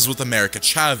travels with America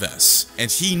Chavez, and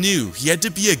he knew he had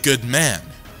to be a good man.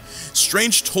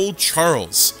 Strange told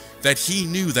Charles that he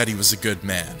knew that he was a good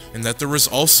man, and that there was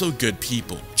also good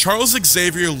people. Charles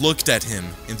Xavier looked at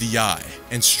him in the eye,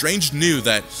 and Strange knew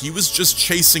that he was just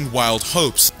chasing wild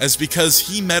hopes, as because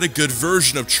he met a good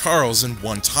version of Charles in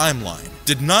one timeline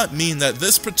did not mean that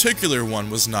this particular one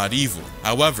was not evil.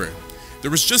 However,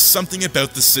 there was just something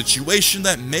about the situation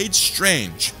that made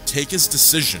Strange take his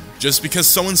decision. Just because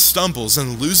someone stumbles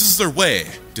and loses their way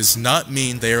does not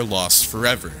mean they are lost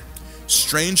forever.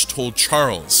 Strange told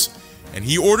Charles, and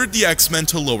he ordered the X-Men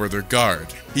to lower their guard.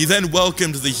 He then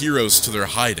welcomed the heroes to their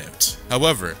hideout.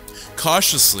 However,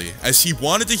 cautiously, as he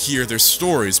wanted to hear their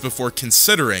stories before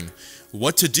considering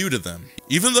what to do to them,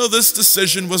 even though this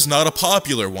decision was not a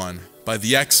popular one by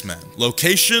the X-Men.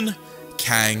 Location: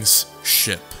 Kang's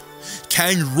ship.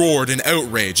 Kang roared in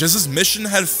outrage as his mission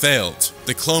had failed.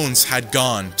 The clones had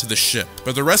gone to the ship,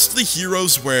 but the rest of the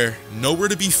heroes were nowhere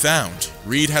to be found.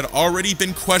 Reed had already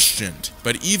been questioned,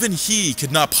 but even he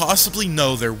could not possibly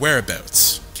know their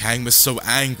whereabouts. Kang was so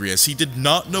angry as he did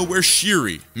not know where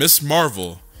Shuri, Miss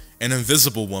Marvel, and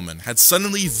Invisible Woman had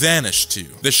suddenly vanished to.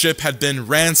 The ship had been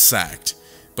ransacked,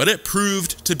 but it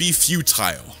proved to be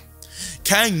futile.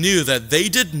 Kang knew that they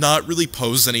did not really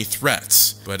pose any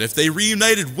threats, but if they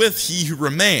reunited with He Who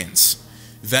Remains,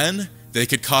 then they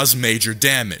could cause major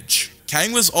damage.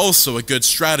 Kang was also a good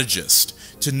strategist,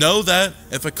 to know that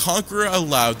if a conqueror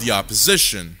allowed the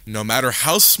opposition, no matter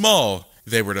how small,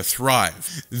 they were to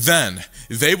thrive. Then,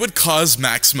 they would cause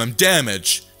maximum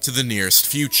damage to the nearest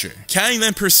future. Kang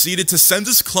then proceeded to send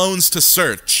his clones to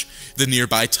search the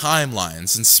nearby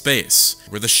timelines in space,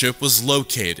 where the ship was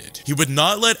located. He would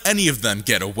not let any of them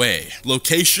get away.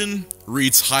 Location: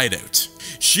 Reed's hideout.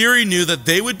 Shuri knew that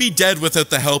they would be dead without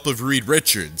the help of Reed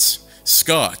Richards,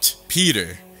 Scott,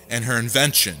 Peter, and her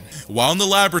invention. While in the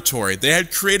laboratory, they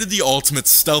had created the ultimate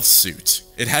stealth suit.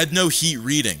 It had no heat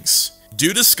readings,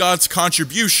 due to Scott's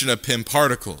contribution of Pym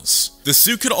particles. The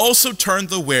suit could also turn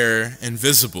the wearer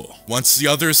invisible. Once the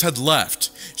others had left,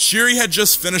 Shuri had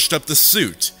just finished up the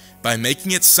suit by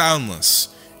making it soundless,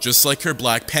 just like her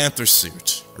Black Panther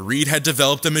suit. Reed had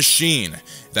developed a machine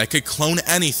that could clone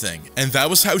anything, and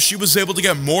that was how she was able to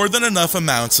get more than enough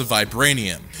amounts of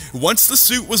vibranium. Once the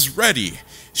suit was ready,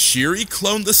 Shuri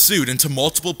cloned the suit into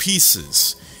multiple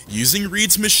pieces, using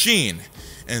Reed's machine,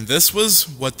 and this was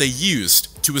what they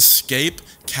used to escape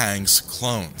Kang's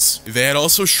clones. They had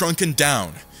also shrunken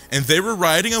down, and they were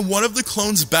riding on one of the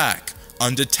clones' back,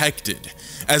 undetected,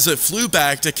 as it flew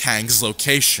back to Kang's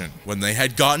location. When they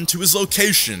had gotten to his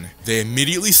location, they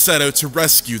immediately set out to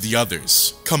rescue the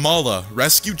others. Kamala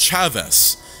rescued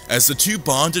Chavez, as the two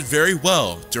bonded very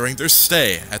well during their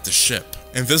stay at the ship.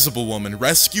 Invisible Woman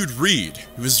rescued Reed,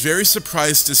 who was very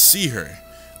surprised to see her,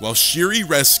 while Shuri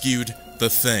rescued the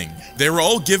Thing. They were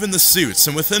all given the suits,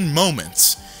 and within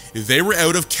moments, they were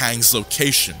out of Kang's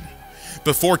location.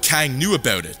 Before Kang knew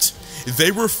about it,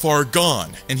 they were far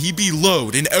gone, and he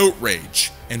bellowed in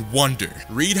outrage and wonder.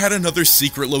 Reed had another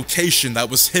secret location that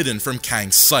was hidden from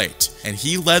Kang's sight, and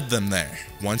he led them there.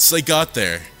 Once they got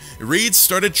there, Reed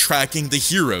started tracking the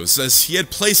heroes, as he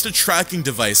had placed a tracking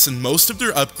device in most of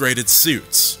their upgraded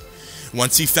suits.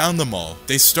 Once he found them all,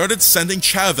 they started sending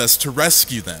Chavez to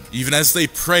rescue them, even as they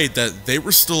prayed that they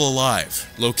were still alive.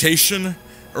 Location: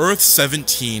 Earth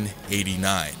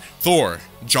 1789. Thor,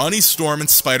 Johnny Storm, and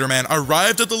Spider-Man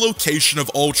arrived at the location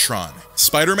of Ultron.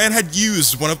 Spider-Man had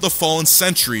used one of the fallen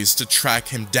sentries to track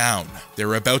him down. They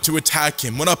were about to attack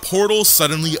him when a portal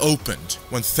suddenly opened.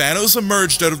 When Thanos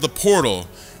emerged out of the portal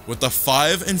with the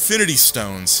 5 Infinity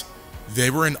Stones, they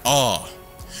were in awe.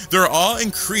 Their awe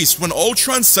increased when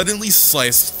Ultron suddenly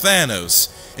sliced Thanos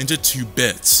into 2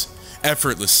 bits,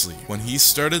 effortlessly. When he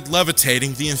started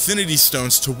levitating the Infinity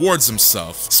Stones towards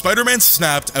himself, Spider-Man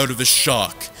snapped out of his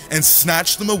shock and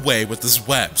snatched them away with his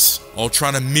webs.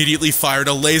 Ultron immediately fired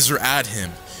a laser at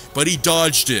him, but he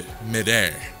dodged it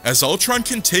mid-air. As Ultron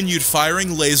continued firing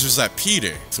lasers at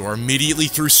Peter, Thor immediately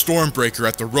threw Stormbreaker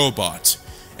at the robot,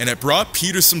 and it brought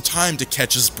Peter some time to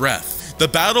catch his breath. The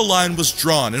battle line was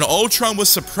drawn, and Ultron was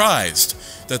surprised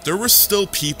that there were still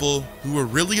people who were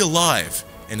really alive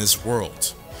in his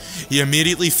world. He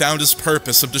immediately found his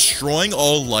purpose of destroying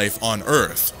all life on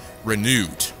Earth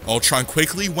renewed. Ultron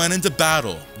quickly went into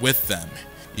battle with them,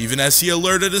 even as he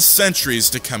alerted his sentries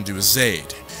to come to his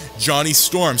aid. Johnny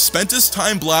Storm spent his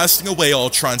time blasting away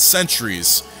Ultron's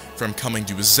sentries from coming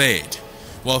to his aid,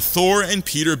 while Thor and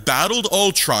Peter battled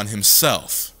Ultron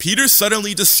himself. Peter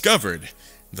suddenly discovered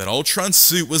that Ultron's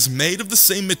suit was made of the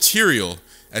same material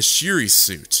as Shuri's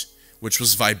suit, which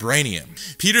was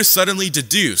vibranium. Peter suddenly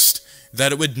deduced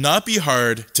that it would not be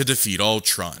hard to defeat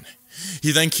Ultron.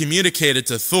 He then communicated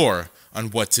to Thor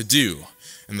on what to do,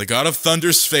 and the God of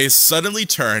Thunder's face suddenly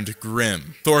turned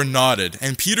grim. Thor nodded,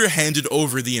 and Peter handed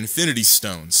over the Infinity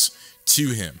Stones to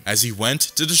him as he went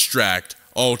to distract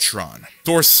Ultron.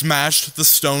 Thor smashed the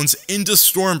stones into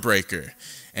Stormbreaker,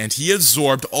 and he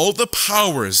absorbed all the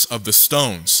powers of the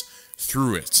stones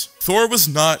through it. Thor was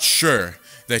not sure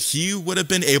that he would have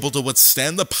been able to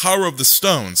withstand the power of the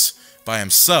stones by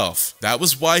himself. That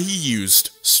was why he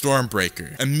used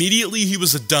Stormbreaker. Immediately he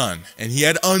was done, and he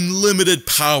had unlimited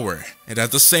power. And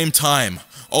at the same time,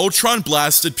 Ultron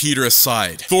blasted Peter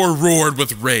aside. Thor roared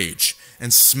with rage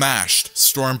and smashed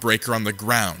Stormbreaker on the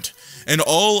ground, and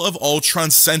all of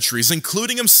Ultron's sentries,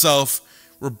 including himself,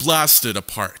 were blasted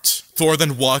apart. Thor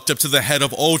then walked up to the head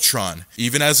of Ultron,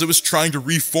 even as it was trying to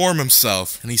reform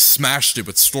himself, and he smashed it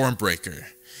with Stormbreaker,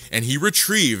 and he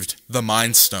retrieved the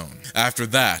Mind Stone. After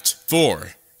that,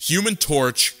 Thor, Human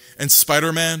Torch, and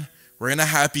Spider-Man were in a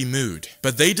happy mood,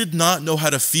 but they did not know how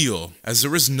to feel, as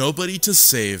there was nobody to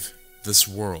save this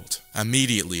world.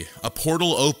 Immediately, a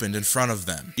portal opened in front of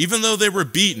them. Even though they were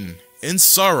beaten, in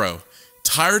sorrow,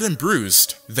 tired and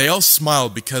bruised, they all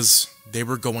smiled because they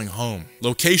were going home.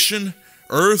 Location: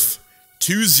 Earth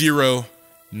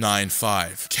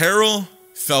 2095. Carol,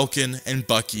 Falcon, and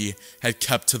Bucky had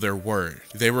kept to their word.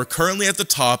 They were currently at the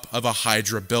top of a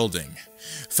Hydra building.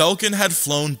 Falcon had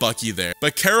flown Bucky there,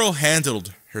 but Carol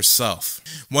handled herself.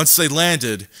 Once they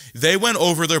landed, they went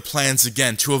over their plans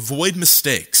again to avoid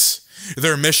mistakes.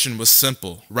 Their mission was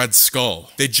simple: Red Skull.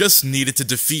 They just needed to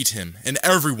defeat him, and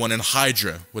everyone in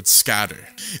Hydra would scatter.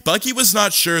 Bucky was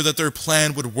not sure that their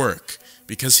plan would work,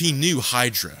 because he knew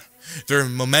Hydra. Their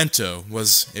memento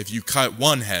was, if you cut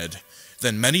one head,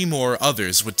 then many more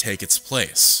others would take its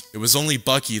place. It was only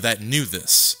Bucky that knew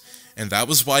this, and that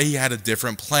was why he had a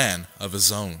different plan of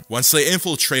his own. Once they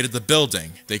infiltrated the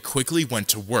building, they quickly went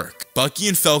to work. Bucky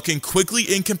and Falcon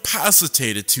quickly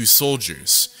incapacitated 2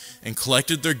 soldiers and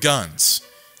collected their guns,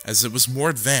 as it was more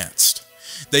advanced.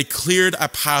 They cleared a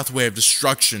pathway of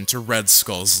destruction to Red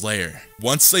Skull's lair.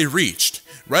 Once they reached,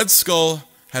 Red Skull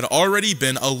had already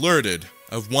been alerted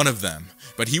of one of them,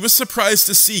 but he was surprised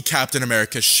to see Captain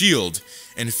America's shield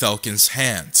in Falcon's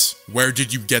hands. "Where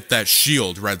did you get that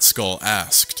shield?" Red Skull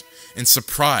asked, in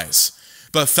surprise.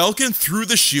 but Falcon threw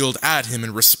the shield at him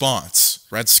in response.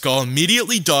 Red Skull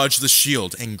immediately dodged the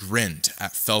shield and grinned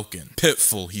at Falcon.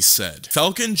 "Pitiful," he said.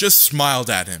 Falcon just smiled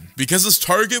at him, because his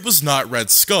target was not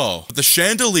Red Skull, but the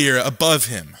chandelier above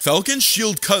him. Falcon's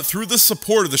shield cut through the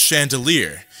support of the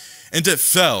chandelier, and it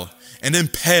fell and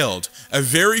impaled a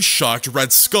very shocked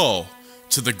Red Skull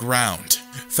to the ground.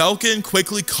 Falcon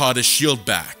quickly caught his shield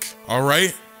back.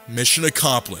 "Alright, mission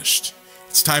accomplished.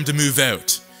 It's time to move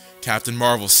out," Captain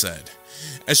Marvel said,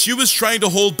 as she was trying to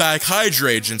hold back Hydra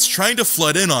agents trying to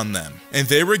flood in on them, and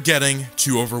they were getting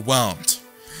too overwhelmed.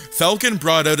 Falcon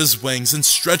brought out his wings and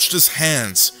stretched his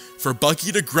hands for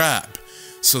Bucky to grab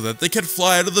so that they could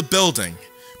fly out of the building,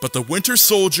 but the Winter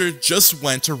Soldier just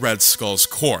went to Red Skull's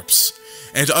corpse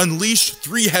and unleashed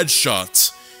 3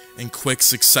 headshots in quick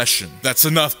succession. "That's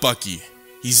enough, Bucky.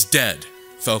 He's dead,"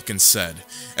 Falcon said,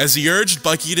 as he urged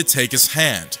Bucky to take his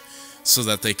hand so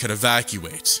that they could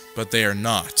evacuate. "But they are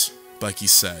not," Bucky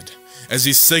said, as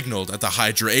he signaled at the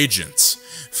Hydra agents.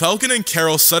 Falcon and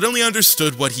Carol suddenly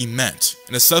understood what he meant.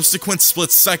 In a subsequent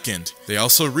split second, they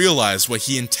also realized what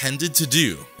he intended to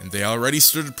do, and they already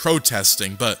started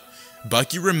protesting, but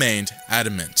Bucky remained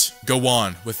adamant. "Go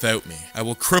on without me. I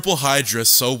will cripple Hydra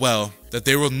so well that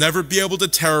they will never be able to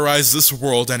terrorize this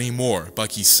world anymore,"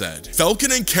 Bucky said.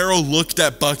 Falcon and Carol looked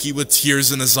at Bucky with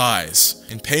tears in his eyes,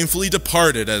 and painfully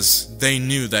departed as they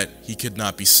knew that he could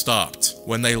not be stopped.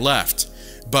 When they left,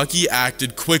 Bucky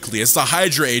acted quickly as the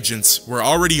Hydra agents were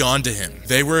already onto him.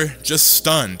 They were just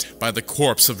stunned by the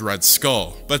corpse of Red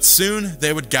Skull, but soon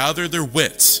they would gather their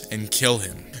wits and kill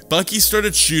him. Bucky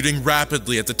started shooting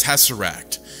rapidly at the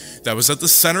Tesseract that was at the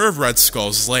center of Red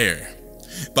Skull's lair.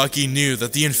 Bucky knew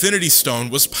that the Infinity Stone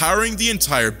was powering the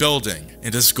entire building,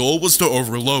 and his goal was to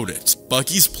overload it.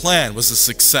 Bucky's plan was a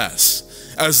success,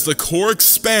 as the core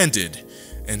expanded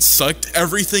and sucked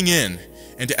everything in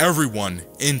and everyone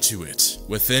into it.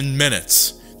 Within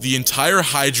minutes, the entire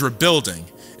Hydra building,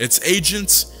 its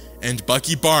agents, and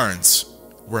Bucky Barnes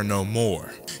were no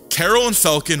more. Carol and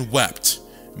Falcon wept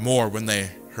more when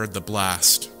they heard the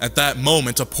blast. At that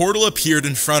moment, a portal appeared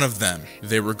in front of them.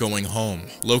 They were going home.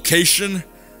 Location: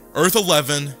 Earth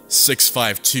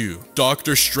 11-652.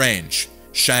 Doctor Strange,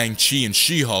 Shang-Chi, and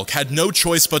She-Hulk had no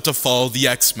choice but to follow the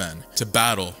X-Men to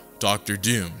battle Doctor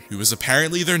Doom, who was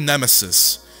apparently their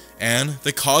nemesis and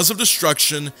the cause of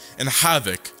destruction and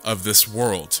havoc of this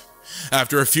world.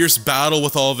 After a fierce battle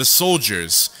with all of his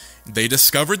soldiers, they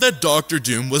discovered that Doctor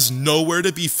Doom was nowhere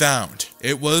to be found.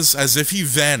 It was as if he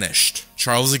vanished.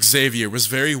 Charles Xavier was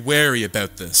very wary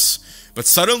about this, but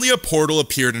suddenly a portal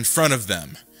appeared in front of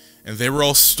them, and they were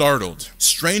all startled.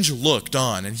 Strange looked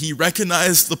on, and he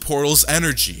recognized the portal's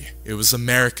energy. It was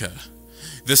America.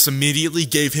 This immediately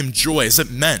gave him joy, as it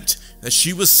meant that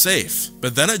she was safe.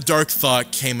 But then a dark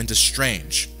thought came into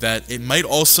Strange, that it might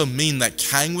also mean that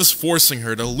Kang was forcing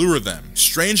her to lure them.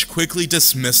 Strange quickly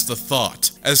dismissed the thought,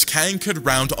 as Kang could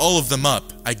round all of them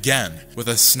up again with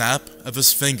a snap of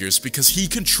his fingers because he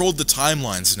controlled the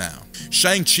timelines now.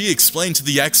 Shang-Chi explained to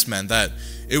the X-Men that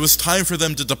it was time for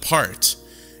them to depart,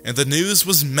 and the news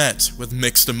was met with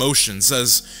mixed emotions,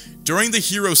 as during the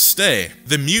hero's stay,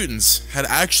 the mutants had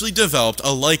actually developed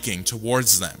a liking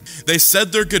towards them. They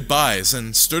said their goodbyes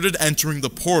and started entering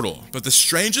the portal, but the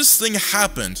strangest thing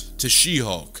happened to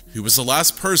She-Hulk, who was the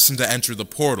last person to enter the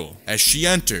portal. As she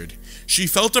entered, she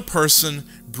felt a person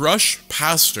brush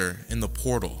past her in the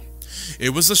portal.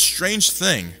 It was a strange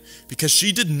thing, because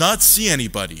she did not see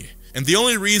anybody, and the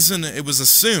only reason it was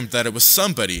assumed that it was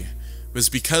somebody was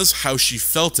because how she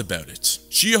felt about it.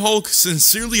 She-Hulk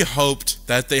sincerely hoped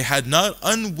that they had not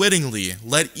unwittingly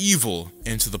let evil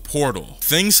into the portal.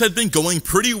 Things had been going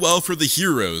pretty well for the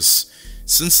heroes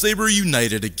since they were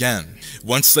united again.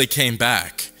 Once they came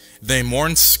back, they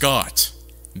mourned Scott,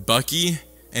 Bucky,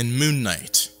 and Moon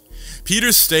Knight.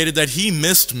 Peter stated that he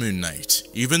missed Moon Knight,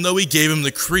 even though he gave him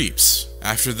the creeps.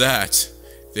 After that,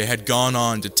 they had gone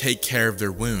on to take care of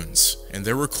their wounds, and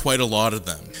there were quite a lot of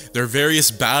them. Their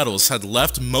various battles had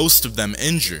left most of them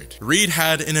injured. Reed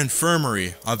had an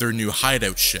infirmary on their new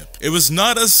hideout ship. It was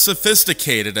not as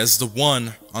sophisticated as the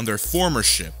one on their former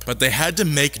ship, but they had to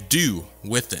make do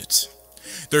with it.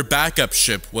 Their backup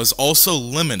ship was also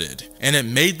limited, and it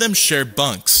made them share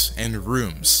bunks and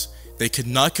rooms. They could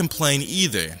not complain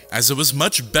either, as it was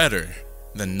much better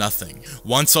than nothing.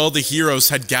 Once all the heroes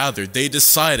had gathered, they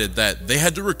decided that they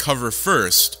had to recover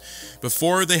first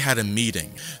before they had a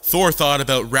meeting. Thor thought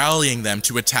about rallying them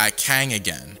to attack Kang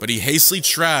again, but he hastily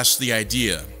trashed the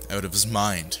idea out of his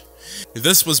mind.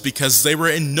 This was because they were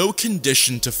in no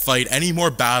condition to fight any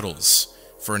more battles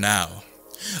for now.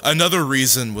 Another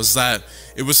reason was that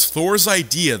it was Thor's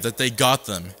idea that they got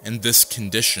them in this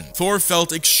condition. Thor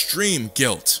felt extreme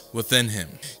guilt within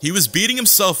him. He was beating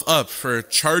himself up for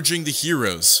charging the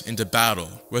heroes into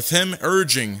battle, with him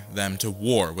urging them to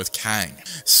war with Kang.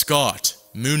 Scott,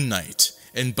 Moon Knight,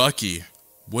 and Bucky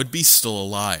would be still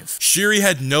alive. Shuri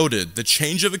had noted the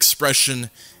change of expression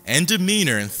and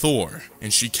demeanor in Thor,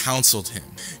 and she counseled him.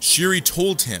 Shuri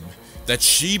told him that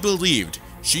she believed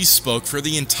she spoke for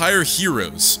the entire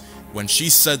heroes when she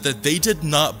said that they did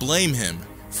not blame him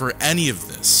for any of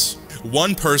this.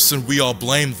 One person we all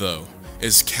blame, though,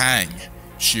 is Kang,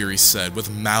 Shuri said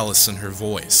with malice in her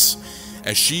voice,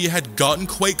 as she had gotten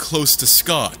quite close to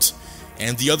Scott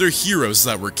and the other heroes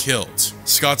that were killed.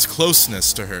 Scott's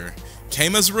closeness to her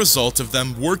came as a result of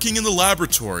them working in the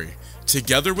laboratory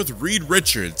together with Reed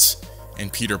Richards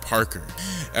and Peter Parker.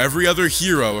 Every other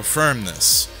hero affirmed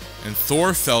this, and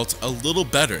Thor felt a little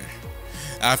better.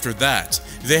 After that,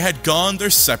 they had gone their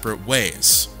separate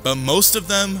ways, but most of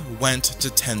them went to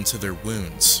tend to their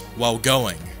wounds. While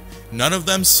going, none of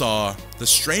them saw the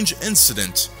strange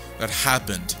incident that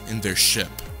happened in their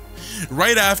ship.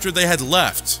 Right after they had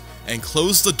left and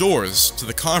closed the doors to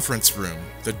the conference room,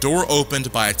 the door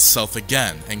opened by itself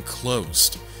again and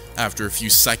closed after a few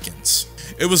seconds.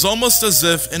 It was almost as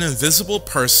if an invisible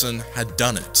person had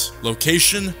done it.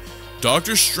 Location: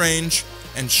 Doctor Strange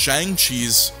and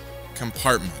Shang-Chi's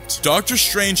compartment. Doctor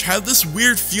Strange had this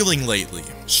weird feeling lately.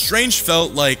 Strange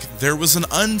felt like there was an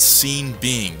unseen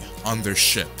being on their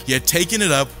ship. He had taken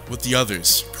it up with the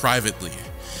others privately,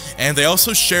 and they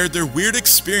also shared their weird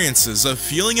experiences of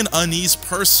feeling an uneasy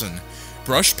person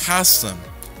brush past them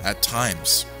at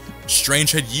times.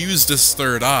 Strange had used his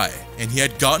third eye, and he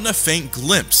had gotten a faint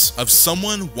glimpse of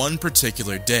someone one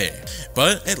particular day,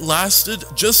 but it lasted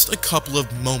just a couple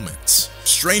of moments.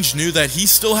 Strange knew that he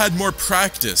still had more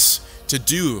practice to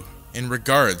do in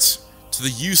regards to the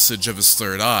usage of his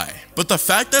third eye, but the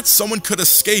fact that someone could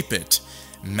escape it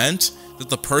meant that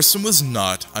the person was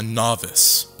not a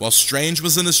novice. While Strange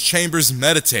was in his chambers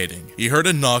meditating, he heard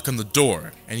a knock on the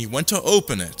door, and he went to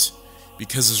open it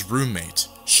because his roommate,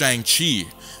 Shang-Chi,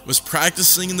 was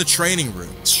practicing in the training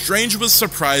room. Strange was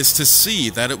surprised to see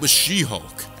that it was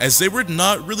She-Hulk, as they were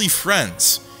not really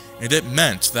friends, and it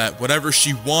meant that whatever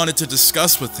she wanted to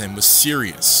discuss with him was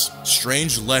serious.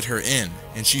 Strange let her in,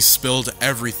 and she spilled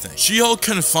everything. She-Hulk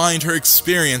confined her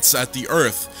experience at the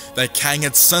Earth that Kang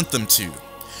had sent them to.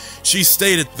 She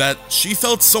stated that she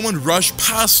felt someone rush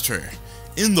past her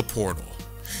in the portal.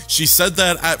 She said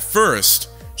that at first,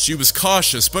 she was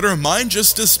cautious, but her mind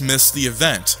just dismissed the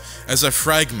event as a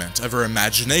fragment of her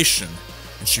imagination,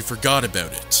 and she forgot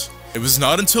about it. It was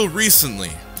not until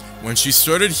recently, when she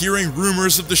started hearing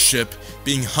rumors of the ship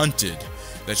being hunted,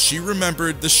 that she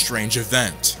remembered the strange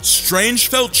event. Strange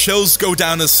felt chills go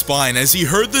down his spine as he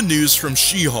heard the news from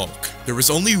She-Hulk. There was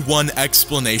only one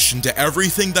explanation to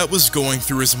everything that was going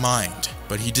through his mind,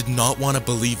 but he did not want to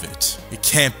believe it. "It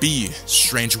can't be,"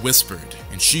 Strange whispered,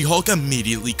 and She-Hulk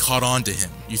immediately caught on to him.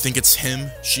 "You think it's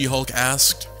him?" She-Hulk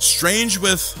asked. Strange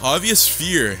with obvious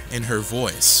fear in her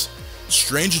voice.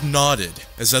 Strange nodded,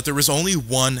 as that there was only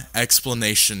one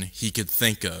explanation he could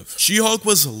think of. She-Hulk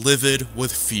was livid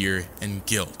with fear and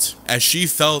guilt, as she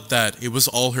felt that it was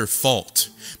all her fault,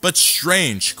 but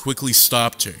Strange quickly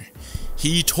stopped her.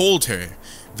 He told her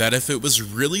that if it was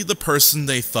really the person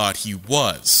they thought he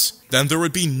was, then there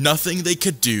would be nothing they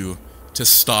could do to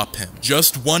stop him.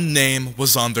 Just one name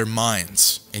was on their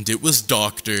minds, and it was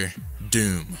Dr.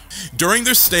 Doom. During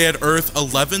their stay at Earth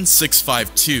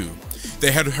 11652,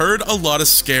 they had heard a lot of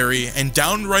scary and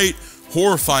downright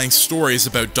horrifying stories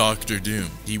about Dr.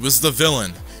 Doom. He was the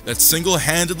villain that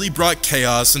single-handedly brought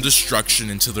chaos and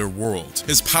destruction into their world.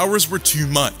 His powers were too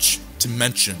much to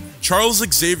mention. Charles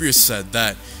Xavier said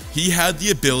that he had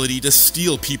the ability to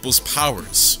steal people's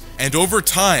powers, and over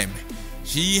time,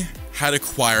 he had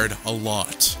acquired a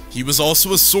lot. He was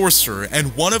also a sorcerer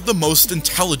and one of the most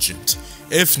intelligent,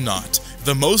 if not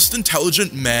the most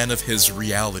intelligent man of his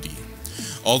reality.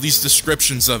 All these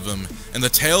descriptions of him and the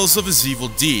tales of his evil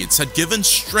deeds had given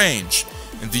Strange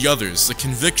and the others the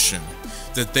conviction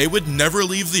that they would never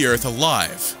leave the Earth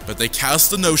alive, but they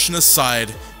cast the notion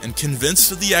aside and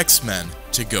convinced the X-Men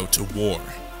to go to war.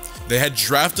 They had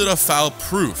drafted a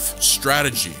foul-proof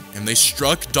strategy, and they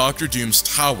struck Dr. Doom's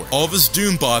tower. All of his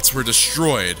Doom bots were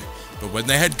destroyed, but when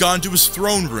they had gone to his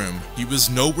throne room, he was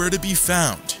nowhere to be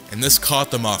found, and this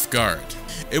caught them off guard.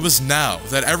 It was now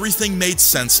that everything made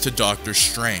sense to Doctor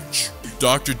Strange.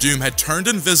 Dr. Doom had turned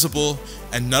invisible,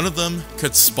 and none of them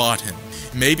could spot him.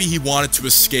 Maybe he wanted to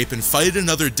escape and fight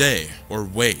another day, or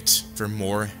wait for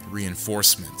more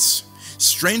reinforcements.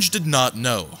 Strange did not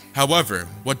know. However,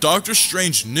 what Doctor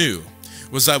Strange knew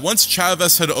was that once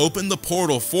Chavez had opened the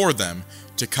portal for them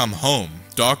to come home,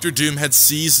 Doctor Doom had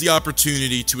seized the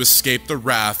opportunity to escape the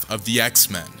wrath of the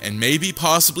X-Men and maybe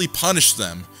possibly punish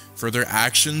them for their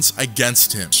actions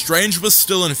against him. Strange was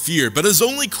still in fear, but his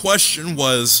only question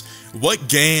was what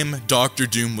game Doctor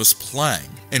Doom was playing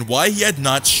and why he had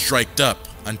not striked up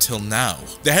until now.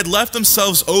 They had left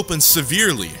themselves open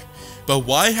severely, but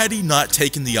why had he not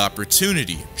taken the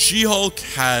opportunity? She-Hulk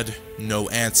had no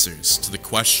answers to the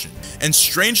question, and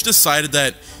Strange decided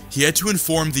that he had to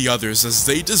inform the others as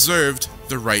they deserved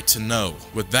the right to know.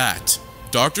 With that,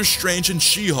 Doctor Strange and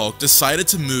She-Hulk decided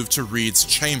to move to Reed's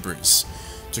chambers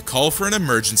to call for an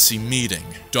emergency meeting.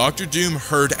 Doctor Doom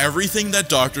heard everything that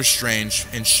Doctor Strange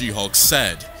and She-Hulk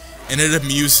said, and it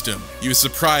amused him. He was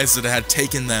surprised that it had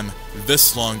taken them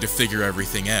this long to figure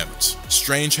everything out.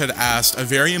 Strange had asked a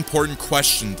very important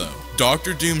question though.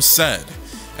 Doctor Doom said,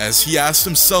 as he asked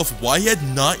himself why he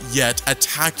had not yet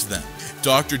attacked them.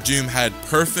 Doctor Doom had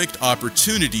perfect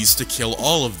opportunities to kill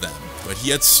all of them, but he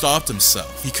had stopped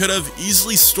himself. He could have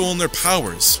easily stolen their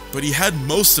powers, but he had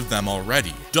most of them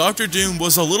already. Doctor Doom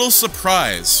was a little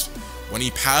surprised when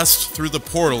he passed through the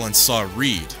portal and saw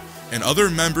Reed and other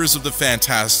members of the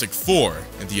Fantastic Four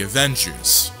and the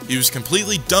Avengers. He was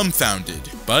completely dumbfounded,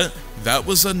 but that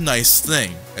was a nice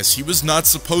thing, as he was not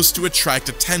supposed to attract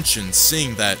attention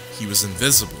seeing that he was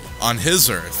invisible. On his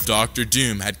Earth, Doctor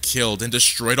Doom had killed and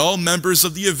destroyed all members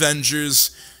of the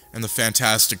Avengers and the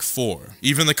Fantastic Four.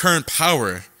 Even the current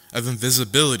power of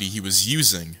invisibility he was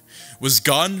using was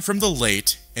gotten from the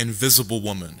late Invisible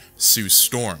Woman, Sue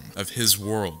Storm, of his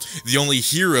world. The only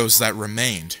heroes that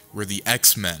remained were the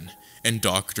X-Men and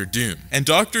Doctor Doom. And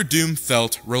Doctor Doom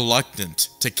felt reluctant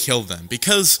to kill them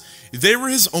because they were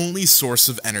his only source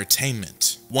of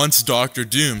entertainment. Once Doctor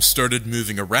Doom started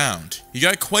moving around, he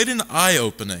got quite an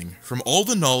eye-opening from all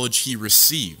the knowledge he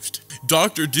received.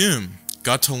 Doctor Doom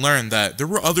got to learn that there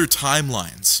were other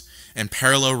timelines and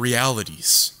parallel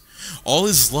realities. All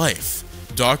his life,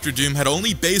 Doctor Doom had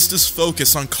only based his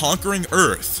focus on conquering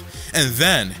Earth, and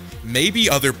then maybe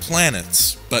other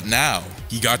planets. But now,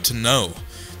 he got to know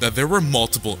that there were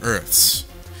multiple Earths.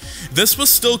 This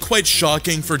was still quite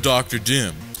shocking for Doctor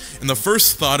Doom, and the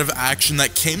first thought of action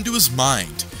that came to his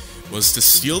mind was to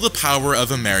steal the power of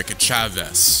America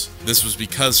Chavez. This was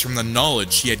because from the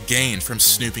knowledge he had gained from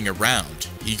snooping around,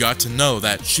 he got to know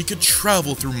that she could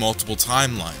travel through multiple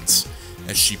timelines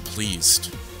as she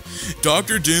pleased.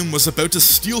 Doctor Doom was about to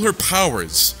steal her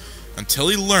powers until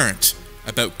he learnt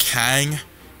about Kang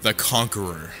the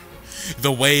Conqueror.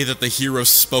 The way that the hero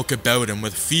spoke about him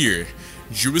with fear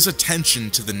drew his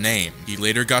attention to the name. He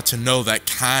later got to know that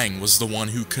Kang was the one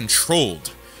who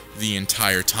controlled the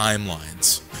entire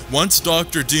timelines. Once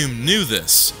Doctor Doom knew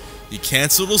this, he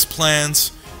cancelled his plans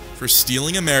for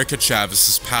stealing America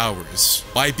Chavez's powers.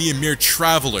 Why be a mere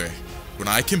traveler when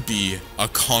I can be a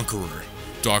conqueror?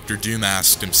 Doctor Doom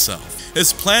asked himself.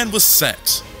 His plan was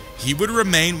set. He would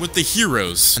remain with the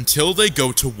heroes until they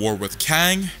go to war with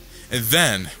Kang, and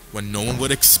then, when no one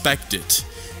would expect it,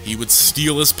 he would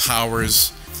steal his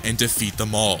powers and defeat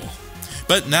them all.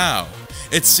 But now,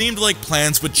 it seemed like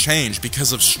plans would change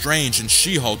because of Strange and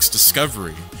She-Hulk's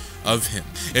discovery of him.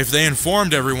 If they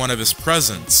informed everyone of his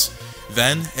presence,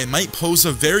 then it might pose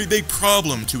a very big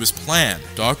problem to his plan.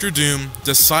 Doctor Doom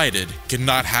decided he could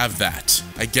not have that.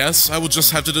 I guess I will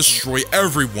just have to destroy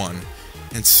everyone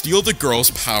and steal the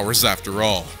girl's powers after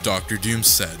all, Doctor Doom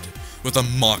said, with a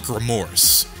mock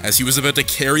remorse, as he was about to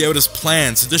carry out his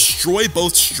plans to destroy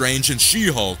both Strange and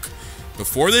She-Hulk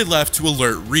before they left to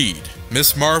alert Reed.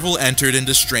 Miss Marvel entered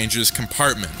into Strange's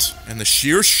compartment, and the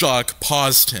sheer shock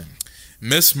paused him.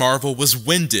 Miss Marvel was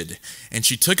winded, and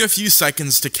she took a few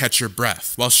seconds to catch her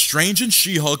breath, while Strange and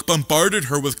She-Hulk bombarded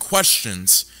her with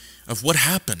questions of what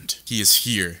happened. "He is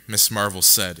here," Miss Marvel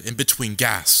said, in between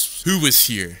gasps. "Who is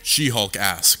here?" She-Hulk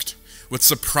asked, with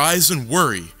surprise and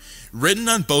worry written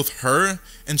on both her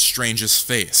and Strange's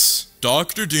face.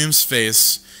 Doctor Doom's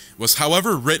face was,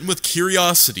 however, written with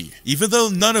curiosity, even though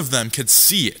none of them could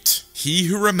see it. "He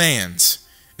who remains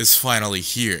is finally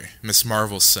here," Miss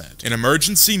Marvel said. An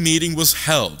emergency meeting was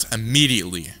held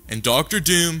immediately, and Doctor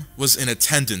Doom was in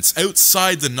attendance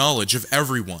outside the knowledge of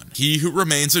everyone. He who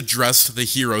remains addressed the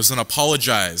heroes and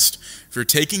apologized for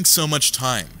taking so much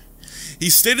time. He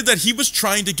stated that he was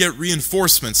trying to get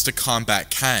reinforcements to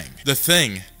combat Kang. The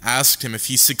Thing asked him if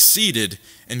he succeeded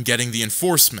in getting the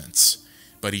enforcements,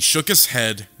 but he shook his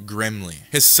head grimly.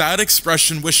 His sad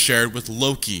expression was shared with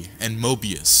Loki and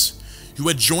Mobius, who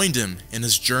had joined him in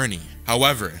his journey.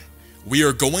 "However, we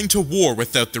are going to war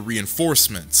without the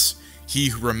reinforcements," he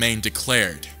who remained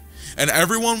declared. and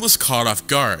everyone was caught off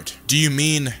guard. "Do you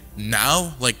mean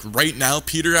now? Like right now?"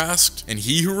 Peter asked, and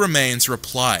He Who Remains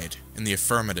replied in the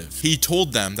affirmative. He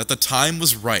told them that the time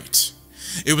was right.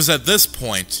 It was at this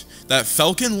point that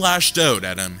Falcon lashed out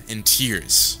at him in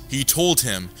tears. He told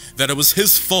him that it was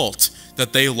his fault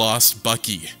that they lost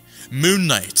Bucky, Moon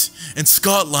Knight, and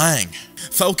Scott Lang.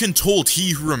 Falcon told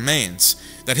He Who Remains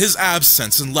that his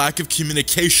absence and lack of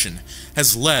communication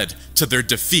has led to their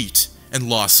defeat and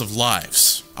loss of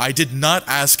lives. "I did not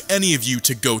ask any of you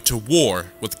to go to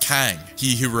war with Kang,"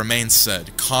 He Who Remains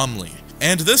said calmly,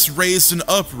 and this raised an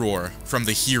uproar from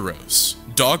the heroes.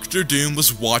 Dr. Doom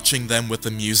was watching them with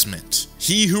amusement.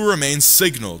 He Who Remains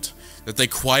signaled that they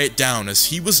quiet down as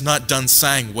he was not done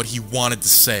saying what he wanted to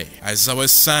say. "As I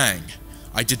was saying,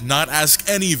 I did not ask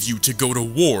any of you to go to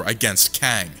war against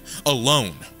Kang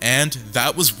alone, and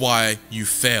that was why you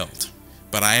failed.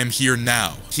 But I am here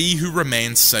now," He Who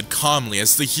Remains said calmly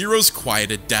as the heroes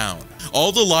quieted down.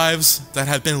 "All the lives that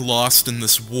have been lost in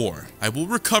this war, I will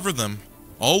recover them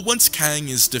all once Kang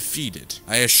is defeated.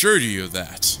 I assure you of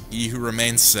that," He Who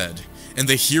Remains said, and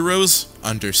the heroes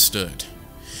understood.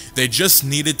 They just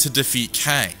needed to defeat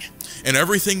Kang, and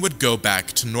everything would go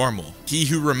back to normal. He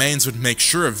Who Remains would make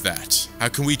sure of that. "How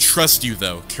can we trust you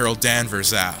though?" Carol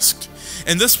Danvers asked.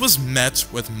 And this was met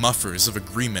with muffers of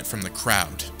agreement from the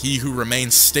crowd. He Who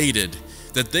Remains stated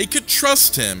that they could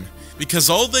trust him because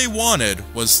all they wanted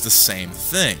was the same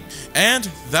thing. And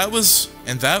that was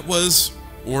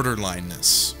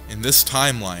orderliness in this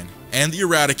timeline and the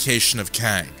eradication of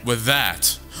Kang. With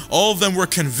that, all of them were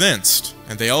convinced,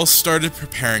 and they all started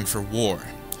preparing for war.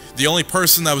 The only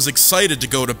person that was excited to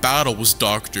go to battle was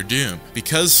Dr. Doom,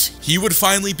 because he would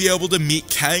finally be able to meet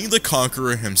Kang the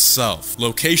Conqueror himself.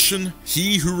 Location: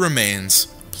 He Who Remains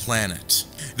planet.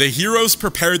 The heroes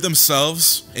prepared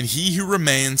themselves, and He Who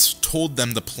Remains told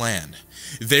them the plan.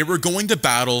 They were going to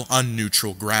battle on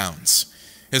neutral grounds.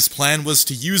 His plan was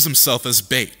to use himself as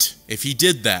bait. If he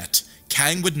did that,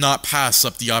 Kang would not pass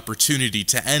up the opportunity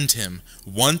to end him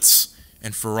once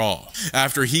and for all.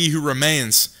 After He Who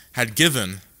Remains had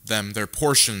given them their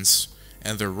portions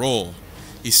and their role,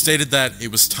 he stated that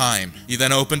it was time. He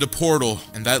then opened a portal,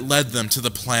 and that led them to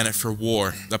the planet for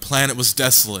war. The planet was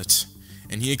desolate,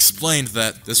 and he explained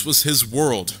that this was his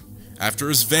world after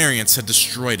his variants had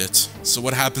destroyed it. "So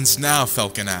what happens now?"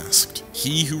 Falcon asked.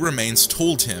 He Who Remains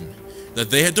told him that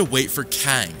they had to wait for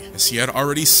Kang, as he had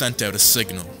already sent out a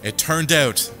signal. It turned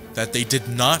out that they did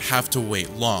not have to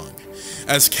wait long,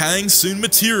 as Kang soon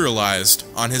materialized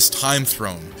on his time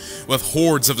throne, with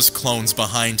hordes of his clones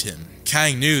behind him.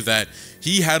 Kang knew that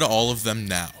he had all of them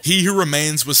now. He Who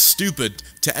Remains was stupid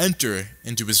to enter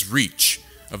into his reach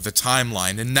of the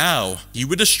timeline, and now he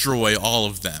would destroy all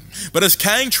of them. But as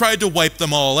Kang tried to wipe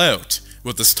them all out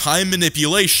with his time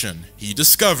manipulation, he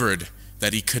discovered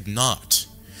that he could not.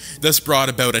 This brought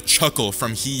about a chuckle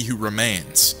from He Who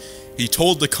Remains. He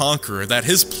told the Conqueror that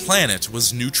his planet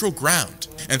was neutral ground,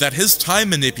 and that his time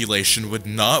manipulation would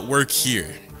not work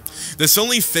here. This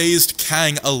only fazed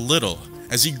Kang a little,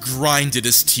 as he grinded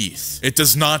his teeth. "It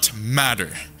does not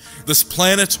matter. This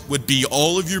planet would be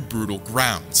all of your brutal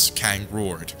grounds," Kang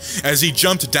roared, as he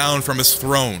jumped down from his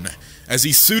throne. As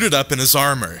he suited up in his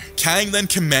armor, Kang then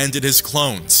commanded his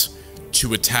clones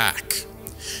to attack.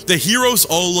 The heroes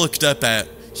all looked up at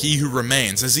He Who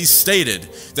Remains as he stated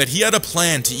that he had a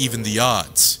plan to even the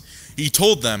odds. He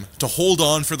told them to hold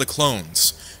on for the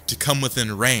clones to come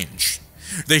within range.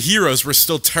 The heroes were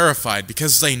still terrified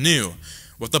because they knew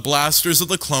what the blasters of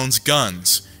the clones'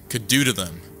 guns could do to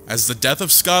them, as the death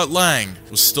of Scott Lang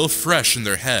was still fresh in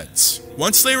their heads.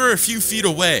 Once they were a few feet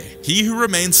away, He Who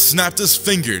Remains snapped his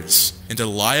fingers and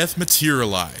Goliath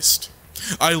materialized.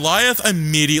 Goliath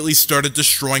immediately started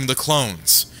destroying the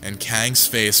clones, and Kang's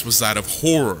face was that of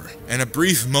horror and a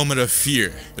brief moment of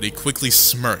fear, but he quickly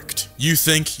smirked. "You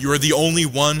think you are the only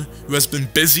one who has been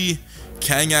busy?"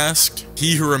 Kang asked.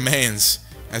 He Who Remains,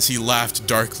 as he laughed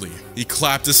darkly. He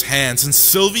clapped his hands and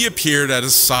Sylvie appeared at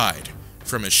his side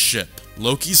from his ship.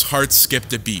 Loki's heart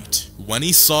skipped a beat when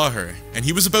he saw her, and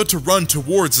he was about to run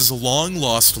towards his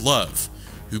long-lost love,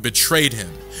 who betrayed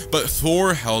him, but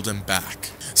Thor held him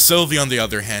back. Sylvie, on the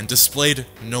other hand, displayed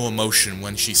no emotion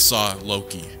when she saw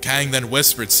Loki. Kang then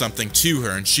whispered something to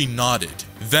her and she nodded.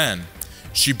 Then,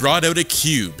 she brought out a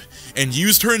cube and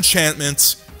used her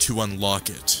enchantments to unlock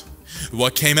it.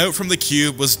 What came out from the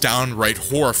cube was downright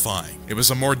horrifying. It was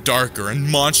a more darker and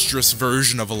monstrous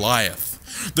version of Goliath.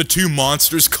 The two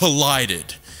monsters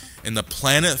collided, and the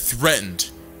planet threatened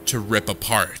to rip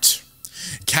apart.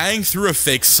 Kang threw a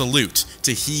fake salute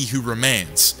to He Who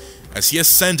Remains, as he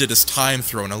ascended his time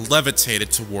throne and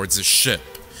levitated towards his ship.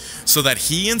 so that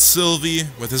he and Sylvie,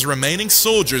 with his remaining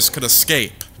soldiers, could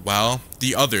escape, while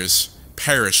the others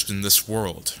perished in this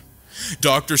world.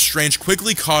 Doctor Strange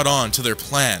quickly caught on to their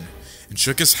plan and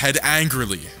shook his head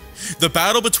angrily. The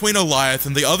battle between Goliath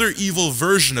and the other evil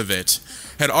version of it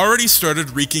had already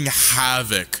started wreaking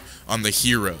havoc on the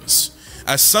heroes,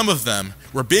 as some of them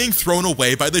were being thrown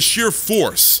away by the sheer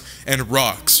force, and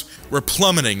rocks were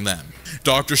plummeting them.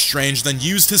 Doctor Strange then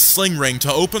used his sling ring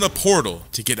to open a portal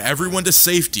to get everyone to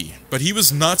safety, but he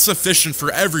was not sufficient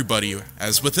for everybody,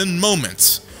 as within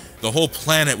moments, the whole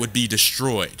planet would be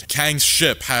destroyed. Kang's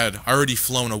ship had already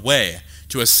flown away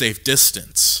to a safe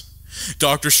distance.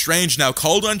 Doctor Strange now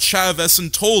called on Chavez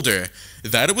and told her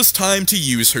that it was time to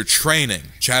use her training.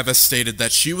 Chavez stated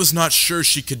that she was not sure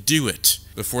she could do it.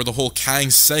 Before the whole Kang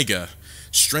saga,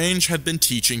 Strange had been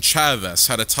teaching Chavez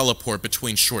how to teleport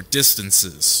between short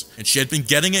distances, and she had been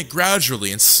getting it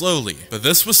gradually and slowly, but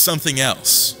this was something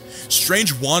else.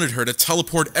 Strange wanted her to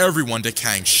teleport everyone to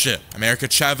Kang's ship. America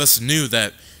Chavez knew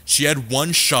that she had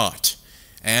one shot,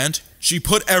 and she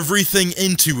put everything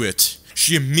into it.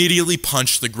 She immediately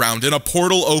punched the ground and a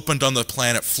portal opened on the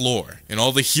planet floor, and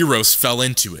all the heroes fell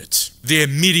into it. They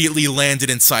immediately landed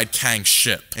inside Kang's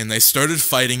ship, and they started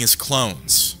fighting his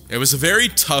clones. It was a very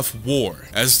tough war,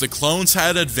 as the clones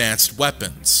had advanced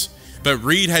weapons, but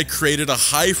Reed had created a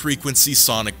high-frequency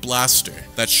sonic blaster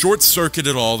that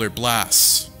short-circuited all their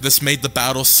blasts. This made the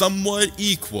battle somewhat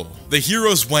equal. The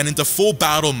heroes went into full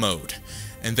battle mode,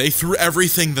 and they threw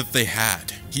everything that they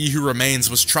had. He Who Remains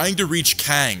was trying to reach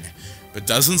Kang, but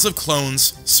dozens of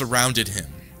clones surrounded him.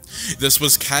 This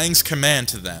was Kang's command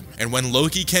to them, and when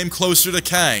Loki came closer to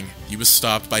Kang, he was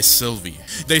stopped by Sylvie.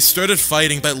 They started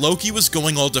fighting, but Loki was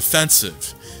going all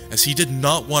defensive, as he did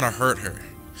not want to hurt her.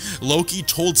 Loki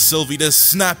told Sylvie to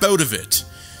snap out of it,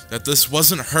 that this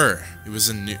wasn't her, it was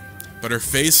a new, but her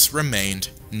face remained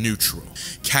neutral.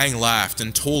 Kang laughed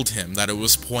and told him that it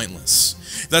was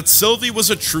pointless, that Sylvie was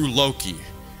a true Loki,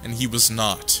 and he was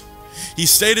not. He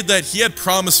stated that he had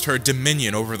promised her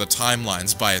dominion over the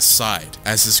timelines by his side,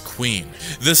 as his queen.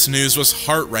 This news was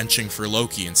heart-wrenching for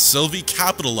Loki, and Sylvie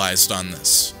capitalized on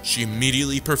this. She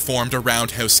immediately performed a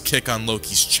roundhouse kick on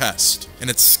Loki's chest, and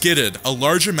it skidded a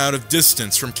large amount of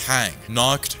distance from Kang,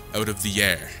 knocked out of the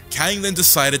air. Kang then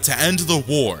decided to end the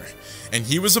war, and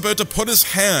he was about to put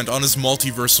his hand on his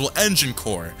multiversal engine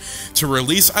core to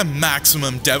release a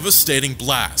maximum devastating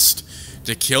blast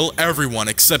to kill everyone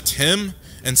except him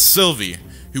and Sylvie,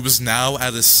 who was now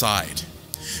at his side.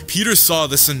 Peter saw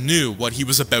this and knew what he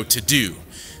was about to do,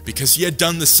 because he had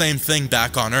done the same thing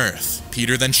back on Earth.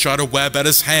 Peter then shot a web at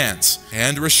his hands,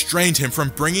 and restrained him from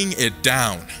bringing it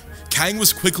down. Kang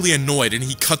was quickly annoyed and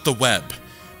he cut the web,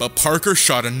 but Parker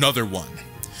shot another one.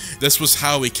 This was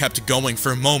how he kept going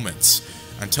for moments,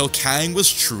 until Kang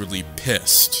was truly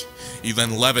pissed. He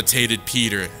then levitated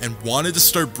Peter and wanted to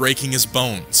start breaking his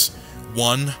bones,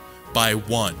 one by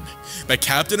one. But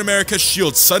Captain America's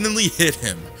shield suddenly hit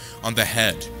him on the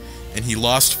head, and he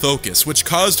lost focus, which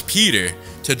caused Peter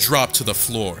to drop to the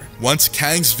floor. Once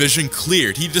Kang's vision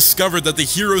cleared, he discovered that the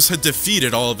heroes had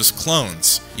defeated all of his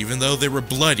clones. Even though they were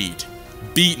bloodied,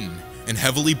 beaten, and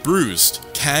heavily bruised,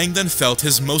 Kang then felt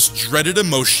his most dreaded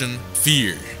emotion,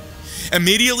 fear.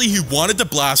 Immediately he wanted to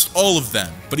blast all of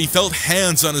them, but he felt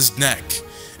hands on his neck,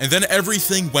 and then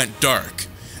everything went dark,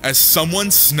 as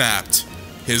someone snapped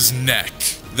his neck.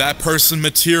 That person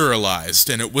materialized,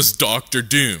 and it was Doctor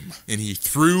Doom, and he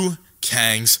threw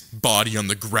Kang's body on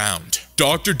the ground.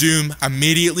 Doctor Doom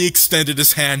immediately extended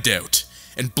his hand out,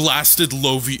 and blasted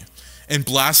Sylvie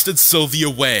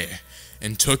away,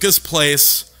 and took his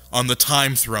place on the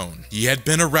time throne. He had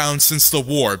been around since the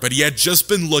war, but he had just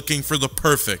been looking for the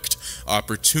perfect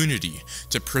opportunity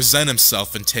to present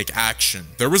himself and take action.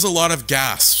 There was a lot of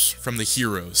gasps from the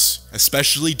heroes,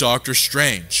 especially Doctor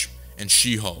Strange and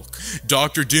She-Hulk.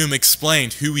 Doctor Doom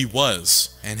explained who he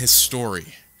was and his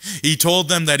story. He told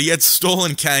them that he had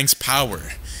stolen Kang's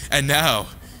power, and now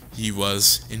he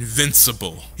was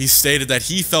invincible. He stated that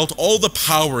he felt all the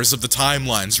powers of the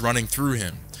timelines running through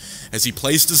him as he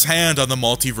placed his hand on the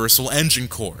multiversal engine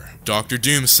core. Doctor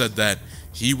Doom said that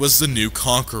he was the new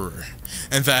Conqueror,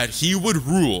 and that he would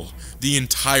rule the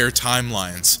entire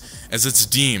timelines as it's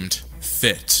deemed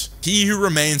fit. He Who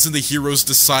Remains and the heroes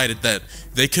decided that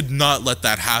they could not let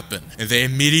that happen, and they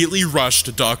immediately rushed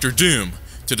to Doctor Doom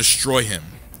to destroy him.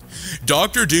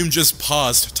 Doctor Doom just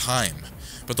paused time,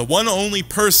 but the one only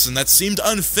person that seemed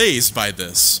unfazed by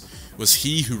this was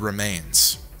He Who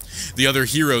Remains. The other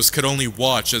heroes could only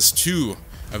watch as two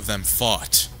of them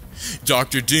fought.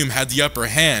 Doctor Doom had the upper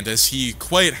hand as he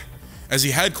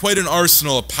had quite an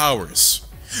arsenal of powers.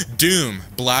 Doom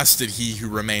blasted He Who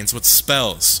Remains with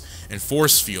spells and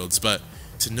force fields, but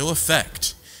to no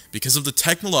effect, because of the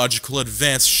technological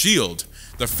advanced shield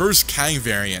the first Kang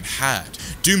variant had.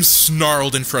 Doom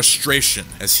snarled in frustration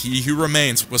as He Who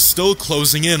Remains was still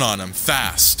closing in on him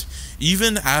fast.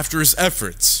 Even after his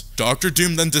efforts, Dr.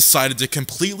 Doom then decided to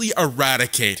completely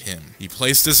eradicate him. He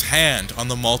placed his hand on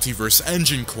the multiverse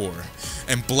engine core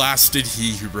and blasted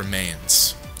He Who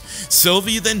Remains.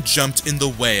 Sylvie then jumped in the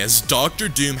way as Dr.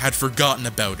 Doom had forgotten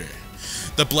about her.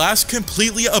 The blast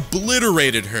completely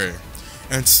obliterated her,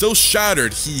 and still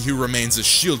shattered He Who Remains'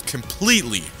 shield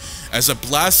completely as it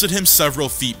blasted him several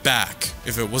feet back.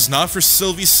 If it was not for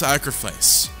Sylvie's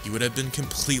sacrifice, he would have been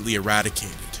completely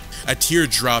eradicated. A tear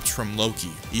dropped from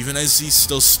Loki, even as he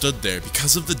still stood there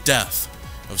because of the death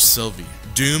of Sylvie.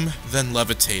 Doom then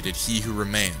levitated He Who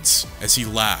Remains as he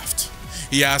laughed.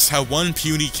 He asked how one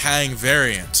puny Kang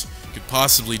variant could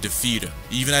possibly defeat him.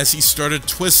 Even as he started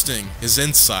twisting his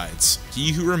insides,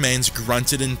 He Who Remains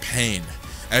grunted in pain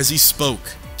as he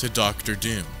spoke to Dr.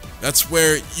 Doom. "That's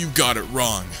where you got it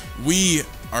wrong. We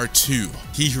are two,"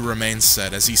 He Who Remains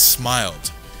said as he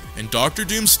smiled, and Dr.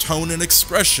 Doom's tone and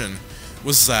expression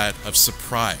was that of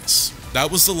surprise. That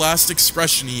was the last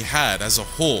expression he had as a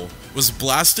whole, was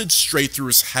blasted straight through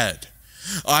his head.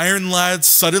 Iron Lad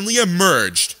suddenly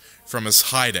emerged from his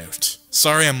hideout.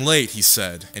 "Sorry I'm late," he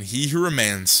said, and He Who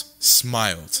Remains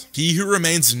smiled. He Who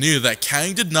Remains knew that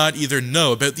Kang did not either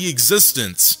know about the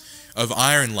existence of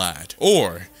Iron Lad,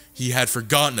 or he had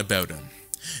forgotten about him.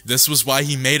 This was why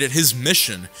he made it his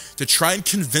mission to try and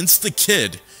convince the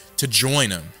kid to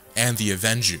join him and the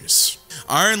Avengers.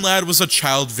 Iron Lad was a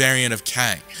child variant of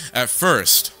Kang. At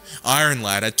first, Iron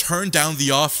Lad had turned down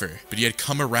the offer, but he had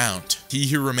come around. He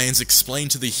Who Remains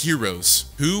explained to the heroes,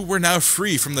 who were now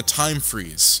free from the time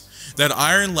freeze, that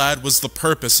Iron Lad was the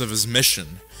purpose of his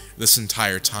mission this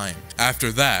entire time.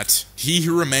 After that, He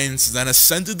Who Remains then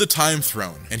ascended the time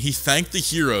throne, and he thanked the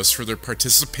heroes for their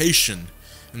participation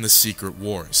in the Secret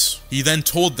Wars. He then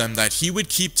told them that he would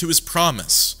keep to his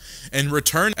promise and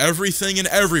return everything and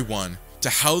everyone to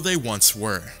how they once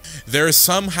were. "There is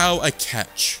somehow a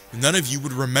catch. None of you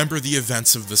would remember the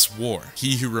events of this war,"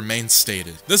 He Who Remains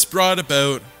stated. This brought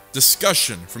about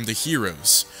discussion from the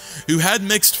heroes, who had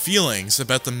mixed feelings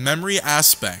about the memory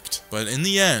aspect, but in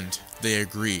the end, they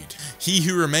agreed. He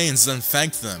Who Remains then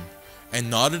thanked them and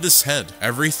nodded his head.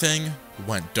 Everything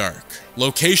went dark.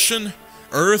 Location: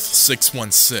 Earth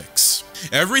 616.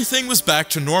 Everything was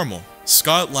back to normal.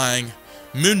 Scott Lang,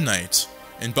 Moon Knight,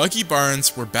 and Bucky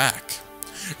Barnes were back.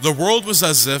 The world was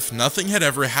as if nothing had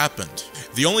ever happened.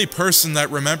 The only person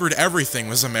that remembered everything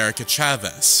was America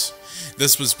Chavez.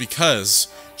 This was because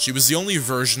she was the only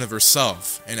version of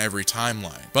herself in every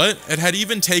timeline. But it had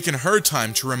even taken her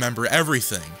time to remember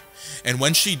everything. And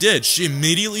when she did, she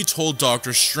immediately told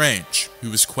Doctor Strange,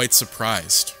 who was quite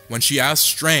surprised. When she asked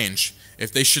Strange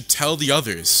if they should tell the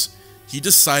others, he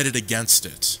decided against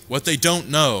it. "What they don't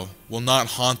know will not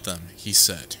haunt them," he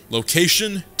said.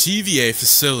 Location: TVA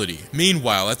facility.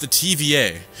 Meanwhile, at the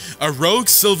TVA, a rogue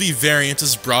Sylvie variant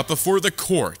is brought before the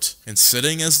court, and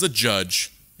sitting as the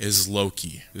judge is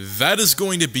Loki. That is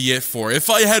going to be it for If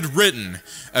I Had Written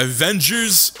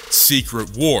Avengers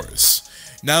Secret Wars.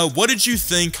 Now, what did you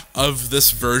think of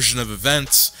this version of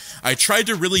events? I tried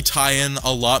to really tie in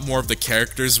a lot more of the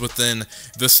characters within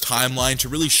this timeline to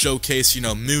really showcase,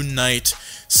 Moon Knight,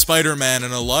 Spider-Man,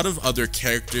 and a lot of other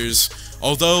characters.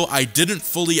 Although I didn't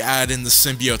fully add in the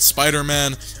symbiote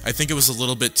Spider-Man, I think it was a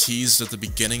little bit teased at the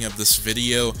beginning of this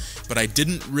video, but I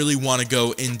didn't really want to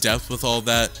go in depth with all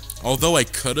that. Although I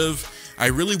could have, I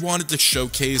really wanted to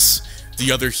showcase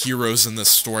the other heroes in this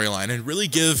storyline and really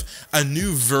give a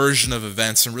new version of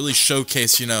events and really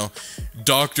showcase,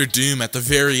 Dr. Doom at the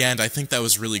very end. I think that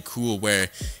was really cool where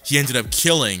he ended up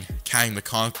killing Kang the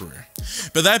Conqueror.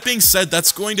 But that being said,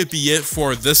 that's going to be it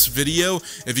for this video.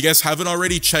 If you guys haven't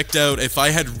already checked out If I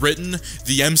Had Written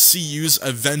the MCU's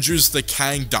Avengers the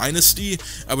Kang Dynasty,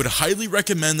 I would highly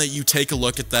recommend that you take a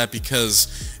look at that, because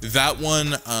that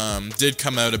one did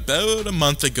come out about a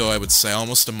month ago, I would say,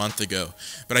 almost a month ago.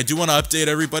 But I do want to update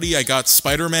everybody. I got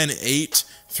Spider-Man 8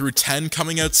 through 10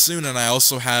 coming out soon, and I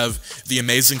also have The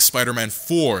Amazing Spider-Man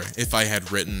 4, If I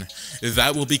Had Written.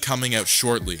 That will be coming out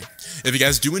shortly. If you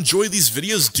guys do enjoy these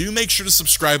videos, do make sure to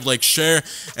subscribe, like, share,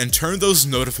 and turn those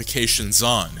notifications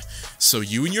on, so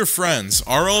you and your friends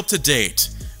are all up to date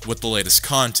with the latest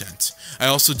content. I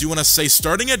also do want to say,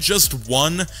 starting at just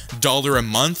 $1 a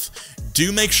month,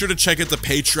 do make sure to check out the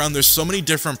Patreon. There's so many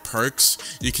different perks.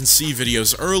 You can see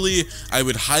videos early. I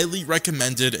would highly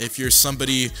recommend it if you're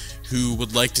somebody who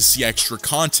would like to see extra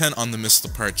content on the Missed the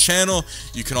Part channel.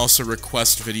 You can also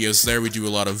request videos there. We do a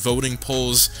lot of voting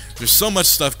polls. There's so much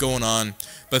stuff going on.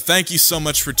 But thank you so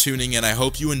much for tuning in. I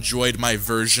hope you enjoyed my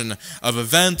version of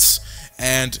events.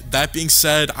 And that being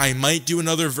said, I might do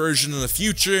another version in the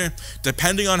future,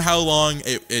 depending on how long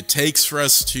it takes for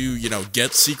us to,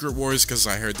 get Secret Wars, because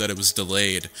I heard that it was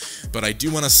delayed. But I do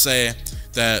want to say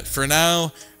that for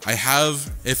now,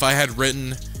 If I Had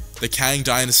Written, the Kang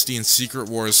Dynasty and Secret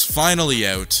Wars finally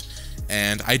out,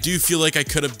 and I do feel like I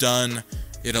could have done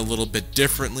it a little bit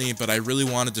differently, but I really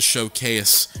wanted to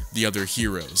showcase the other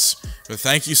heroes. But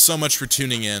thank you so much for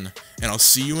tuning in, and I'll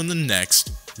see you in the next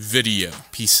video.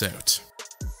 Peace out.